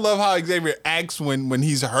like, I love how Xavier acts when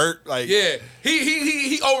he's hurt. Like, yeah,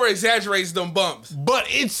 he over exaggerates them bumps. But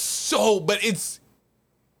it's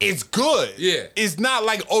good. Yeah, it's not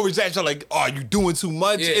like over exaggerated. Like, oh, you doing too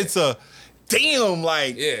much. Yeah. It's a damn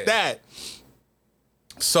like that.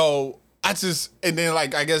 So and then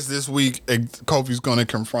like I guess this week Kofi's gonna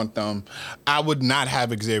confront them. I would not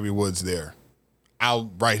have Xavier Woods there.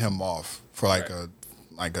 I'll write him off for like a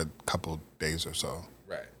couple days or so.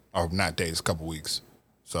 Right. Or not days, a couple weeks.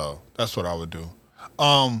 So that's what I would do.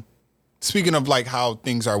 Speaking of like how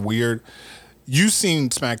things are weird, you seen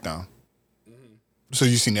SmackDown. Mm-hmm. So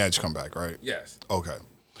you seen Edge come back, right? Yes. Okay.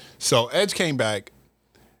 So Edge came back.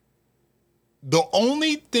 The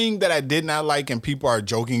only thing that I did not like, and people are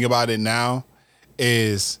joking about it now,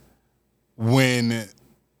 is when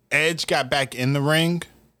Edge got back in the ring.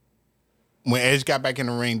 When Edge got back in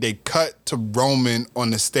the ring, they cut to Roman on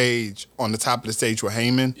the stage, on the top of the stage with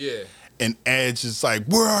Heyman. Yeah. And Edge is like,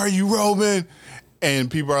 where are you, Roman? And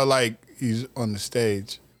people are like, he's on the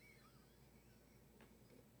stage.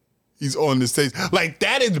 He's on the stage. Like,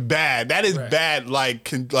 that is bad. That is bad. Like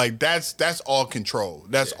that's all control.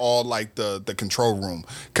 That's all like the control room.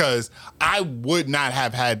 Because I would not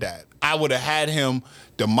have had that. I would have had him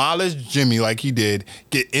demolish Jimmy like he did,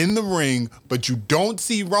 get in the ring, but you don't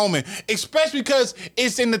see Roman, especially because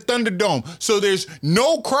it's in the Thunderdome. So there's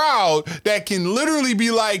no crowd that can literally be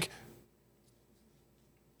like,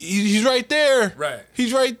 he's right there. Right.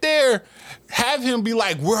 He's right there. Have him be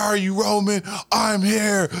like, where are you, Roman? I'm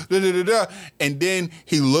here. Da, da, da, da. And then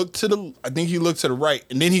he looked to the right,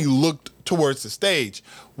 and then he looked towards the stage.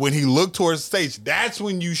 When he looked towards the stage, that's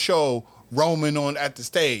when you show Roman at the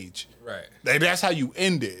stage. Right. That's how you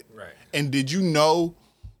end it. Right. And did you know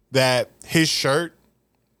that his shirt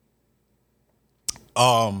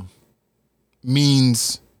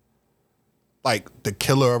means like the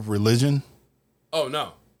killer of religion? Oh,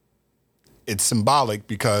 no. It's symbolic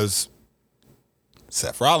because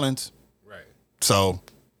Seth Rollins. Right. So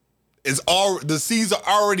the seeds are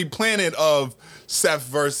already planted of Seth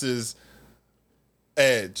versus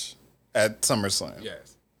Edge at SummerSlam.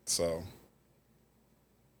 Yes. So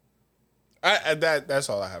that's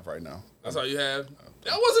all I have right now. That's all you have?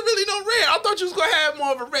 That wasn't really no rant. I thought you was gonna have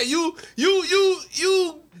more of a rant. You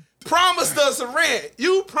promised us a rant.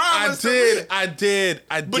 You promised I did.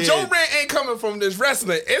 But your rant ain't coming from this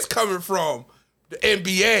wrestling. It's coming from the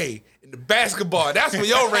NBA and the basketball. That's when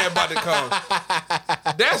your rant about to come.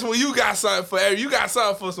 That's when you got something for you got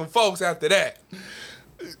something for some folks after that.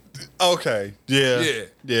 Okay.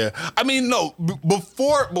 Yeah. I mean, no.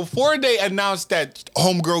 Before they announced that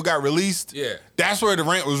Homegirl got released, that's where the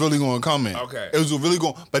rant was really going to come in. Okay. It was really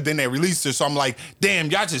going, but then they released it, so I'm like,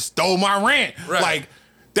 damn, y'all just stole my rant. Right. Like,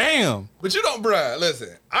 damn. But you don't, bruh.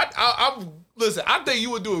 Listen, I think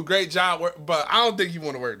you would do a great job, but I don't think you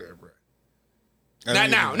want to work there, bruh.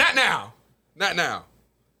 Not now.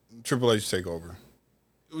 Triple H take over.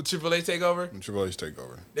 Triple H take over. Triple H take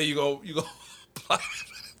over. There you go. You go apply for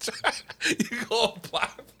the job. You go apply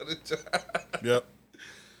for the job.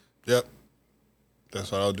 Yep.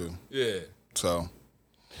 That's what I'll do. Yeah. So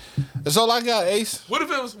that's all I got, Ace. What if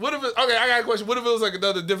it okay, I got a question. What if it was like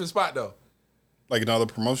another different spot though? Like another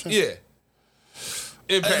promotion? Yeah.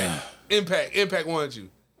 Impact wanted you.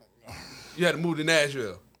 You had to move to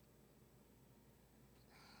Nashville.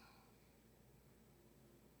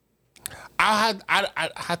 I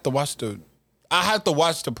had to watch I have to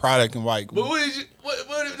watch the product and like. But what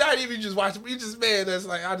if not even just watch? You just man, that's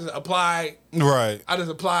like I just apply. Right. I just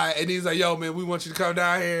apply, and he's like, "Yo, man, we want you to come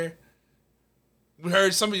down here. We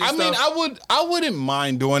heard some of your stuff." I mean, I wouldn't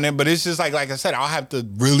mind doing it, but it's just like I said, I'll have to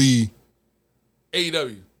really.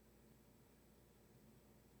 AEW.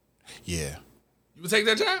 Yeah. You would take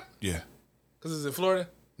that job? Yeah. Because it's in Florida?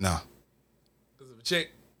 Nah. Because of a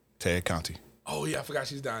chick? Ted County. Oh, yeah, I forgot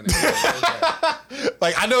she's down there.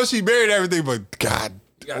 Like, I know she married everything, but God.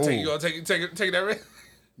 You gotta take, you gonna take that risk?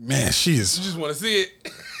 Man, she is. You just want to see it.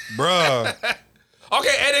 Bruh.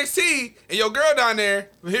 Okay, NXT and your girl down there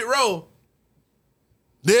hit roll.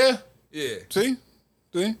 Yeah. Yeah. See?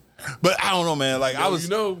 But I don't know, man. Like,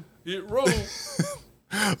 hit roll.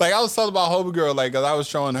 Like, I was talking about Hobie Girl, like, cause I was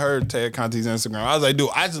showing her Ted Conti's Instagram. I was like, dude,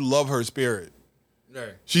 I just love her spirit.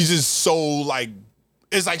 Right. She's just so, like,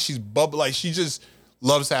 it's like she's bubble, like, she just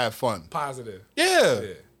loves to have fun. Positive. Yeah.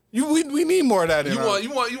 We need more of that.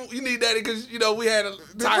 You need that because we had a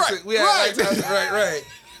toxic. Right, we had toxic. Right.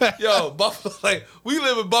 Yo, Buffalo, like we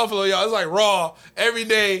live in Buffalo, y'all. It's like raw every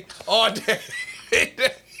day, all day. I hate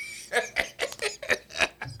it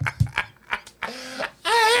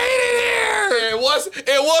here. And once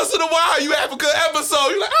in a while, you have a good episode.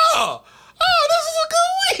 You're like, oh, this is a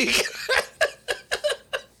good week.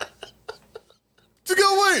 It's a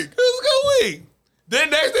good week. This is a good week. Then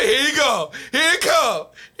next day, here you go. Here it come.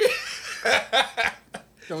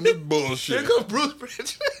 On this bullshit. Here comes Bruce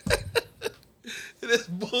Pritchard. This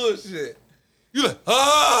bullshit. You like,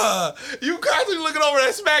 you constantly looking over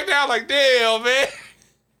that SmackDown like, damn, man.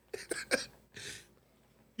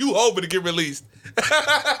 You hoping to get released.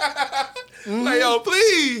 Like, yo,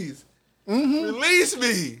 please. Release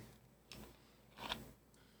me.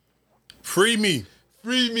 Free me.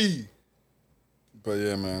 Free me. But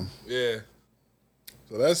yeah, man. Yeah.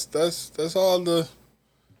 So that's all the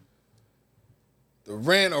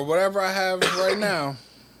rant or whatever I have right now.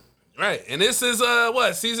 Right. And this is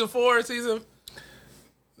season 4,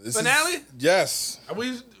 finale? Yes. Are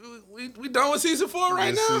we done with season 4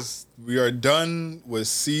 right now? We are done with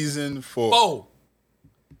season 4. Oh.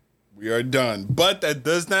 We are done. But that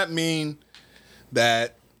does not mean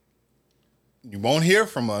that you won't hear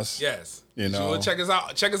from us. Yes. You know. Check us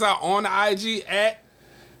out. Check us out on the IG at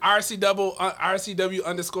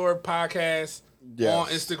RCW_podcast on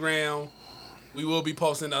Instagram. We will be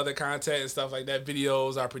posting other content and stuff like that,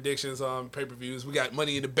 videos, our predictions on pay-per-views. We got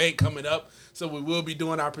Money in the Bank coming up, so we will be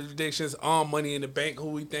doing our predictions on Money in the Bank,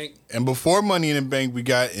 who we think. And before Money in the Bank, we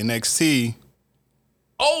got NXT.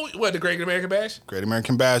 Oh, what, the Great American Bash? Great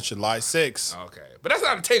American Bash, July 6th. Okay. But that's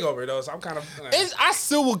not a takeover, though, so I'm kind of... I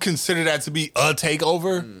still would consider that to be a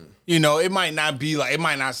takeover. You know, it might not be like, it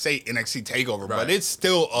might not say NXT takeover, but it's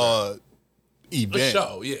still a event. A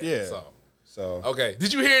show, yeah. So. Okay.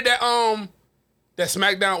 Did you hear that that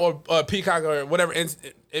SmackDown or Peacock or whatever,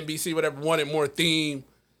 NBC, whatever, wanted more themes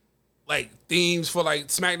for like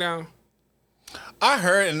SmackDown? I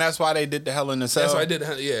heard, and that's why they did the Hell in a Cell. That's why I did,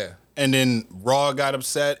 yeah. And then Raw got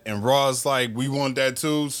upset, and Raw's like, we want that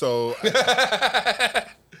too, so.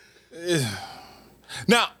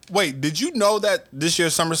 Now, wait, did you know that this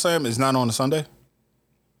year's SummerSlam is not on a Sunday?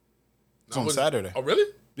 It's on Saturday. Oh, really?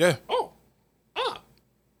 Yeah. Oh.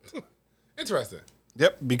 Interesting.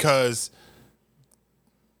 Yep, because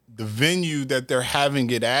the venue that they're having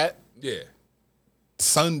it at,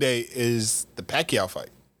 Sunday is the Pacquiao fight.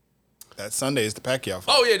 That Sunday is the Pacquiao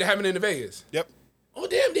fight. Oh, yeah, they're having it in Vegas. Yep. Oh,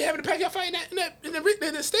 damn, they're having the Pacquiao fight in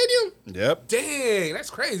the stadium? Yep. Dang, that's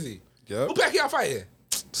crazy. Yep. Who Pacquiao fighting?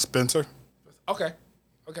 Spencer. Okay.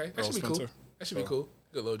 That should be cool. Spencer. That should be cool.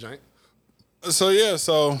 Good little giant. So, yeah,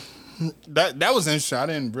 that was interesting. I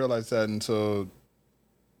didn't realize that until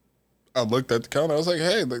I looked at the calendar. I was like,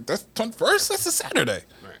 hey, that's 21st? That's a Saturday.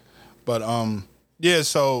 Right. But, yeah,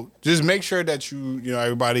 so just make sure that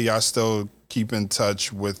everybody, y'all still keep in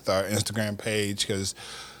touch with our Instagram page because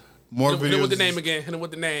more videos. Hit it with the name again. Hit it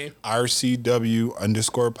with the name.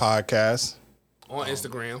 RCW_podcast. On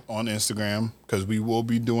Instagram. On Instagram because we will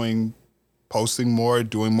be posting more,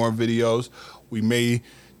 doing more videos. We may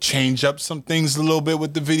change up some things a little bit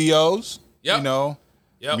with the videos. Yep. You know.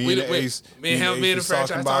 Yep. Me and the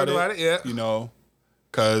franchise talked about it. Yeah. You know.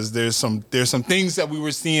 Cause there's some things that we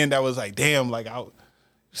were seeing that was like, damn, like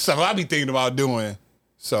something I be thinking about doing.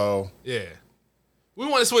 So yeah, we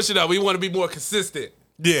want to switch it up. We want to be more consistent.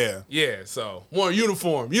 Yeah, yeah. So more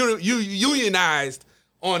uniform, unionized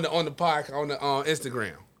on the podcast on the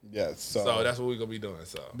Instagram. Yes. So that's what we're gonna be doing.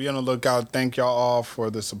 So be on the lookout. Thank y'all all for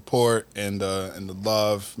the support and the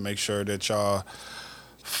love. Make sure that y'all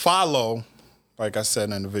follow like I said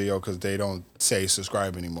in the video, because they don't say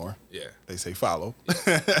subscribe anymore. Yeah. They say follow.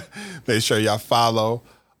 Make sure y'all follow.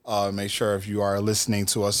 Make sure if you are listening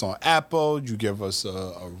to us on Apple, you give us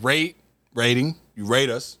a rating. You rate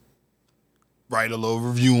us. Write a little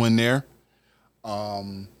review in there.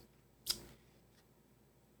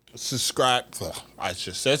 Subscribe. I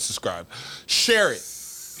just said subscribe. Share it.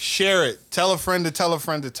 Share it. Tell a friend to tell a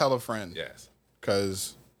friend to tell a friend. Yes.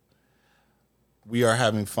 Because we are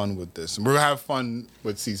having fun with this. And we're going to have fun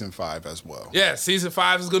with season 5 as well. Yeah, season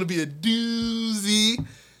 5 is going to be a doozy.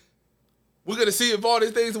 We're going to see if all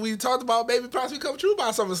these things that we talked about maybe possibly come true by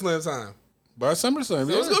SummerSlam time. By SummerSlam,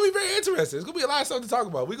 So it's going to be very interesting. It's going to be a lot of stuff to talk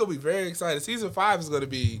about. We're going to be very excited. Season 5 is going to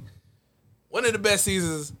be one of the best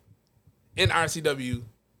seasons in RCW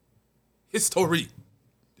history.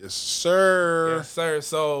 Yes, sir. Yes, sir.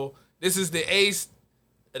 So this is the ace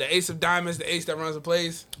of diamonds, the ace that runs the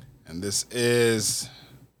place. And this is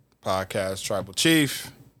the podcast Tribal Chief.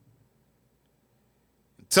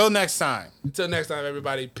 Until next time. Until next time,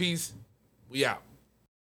 everybody. Peace. We out.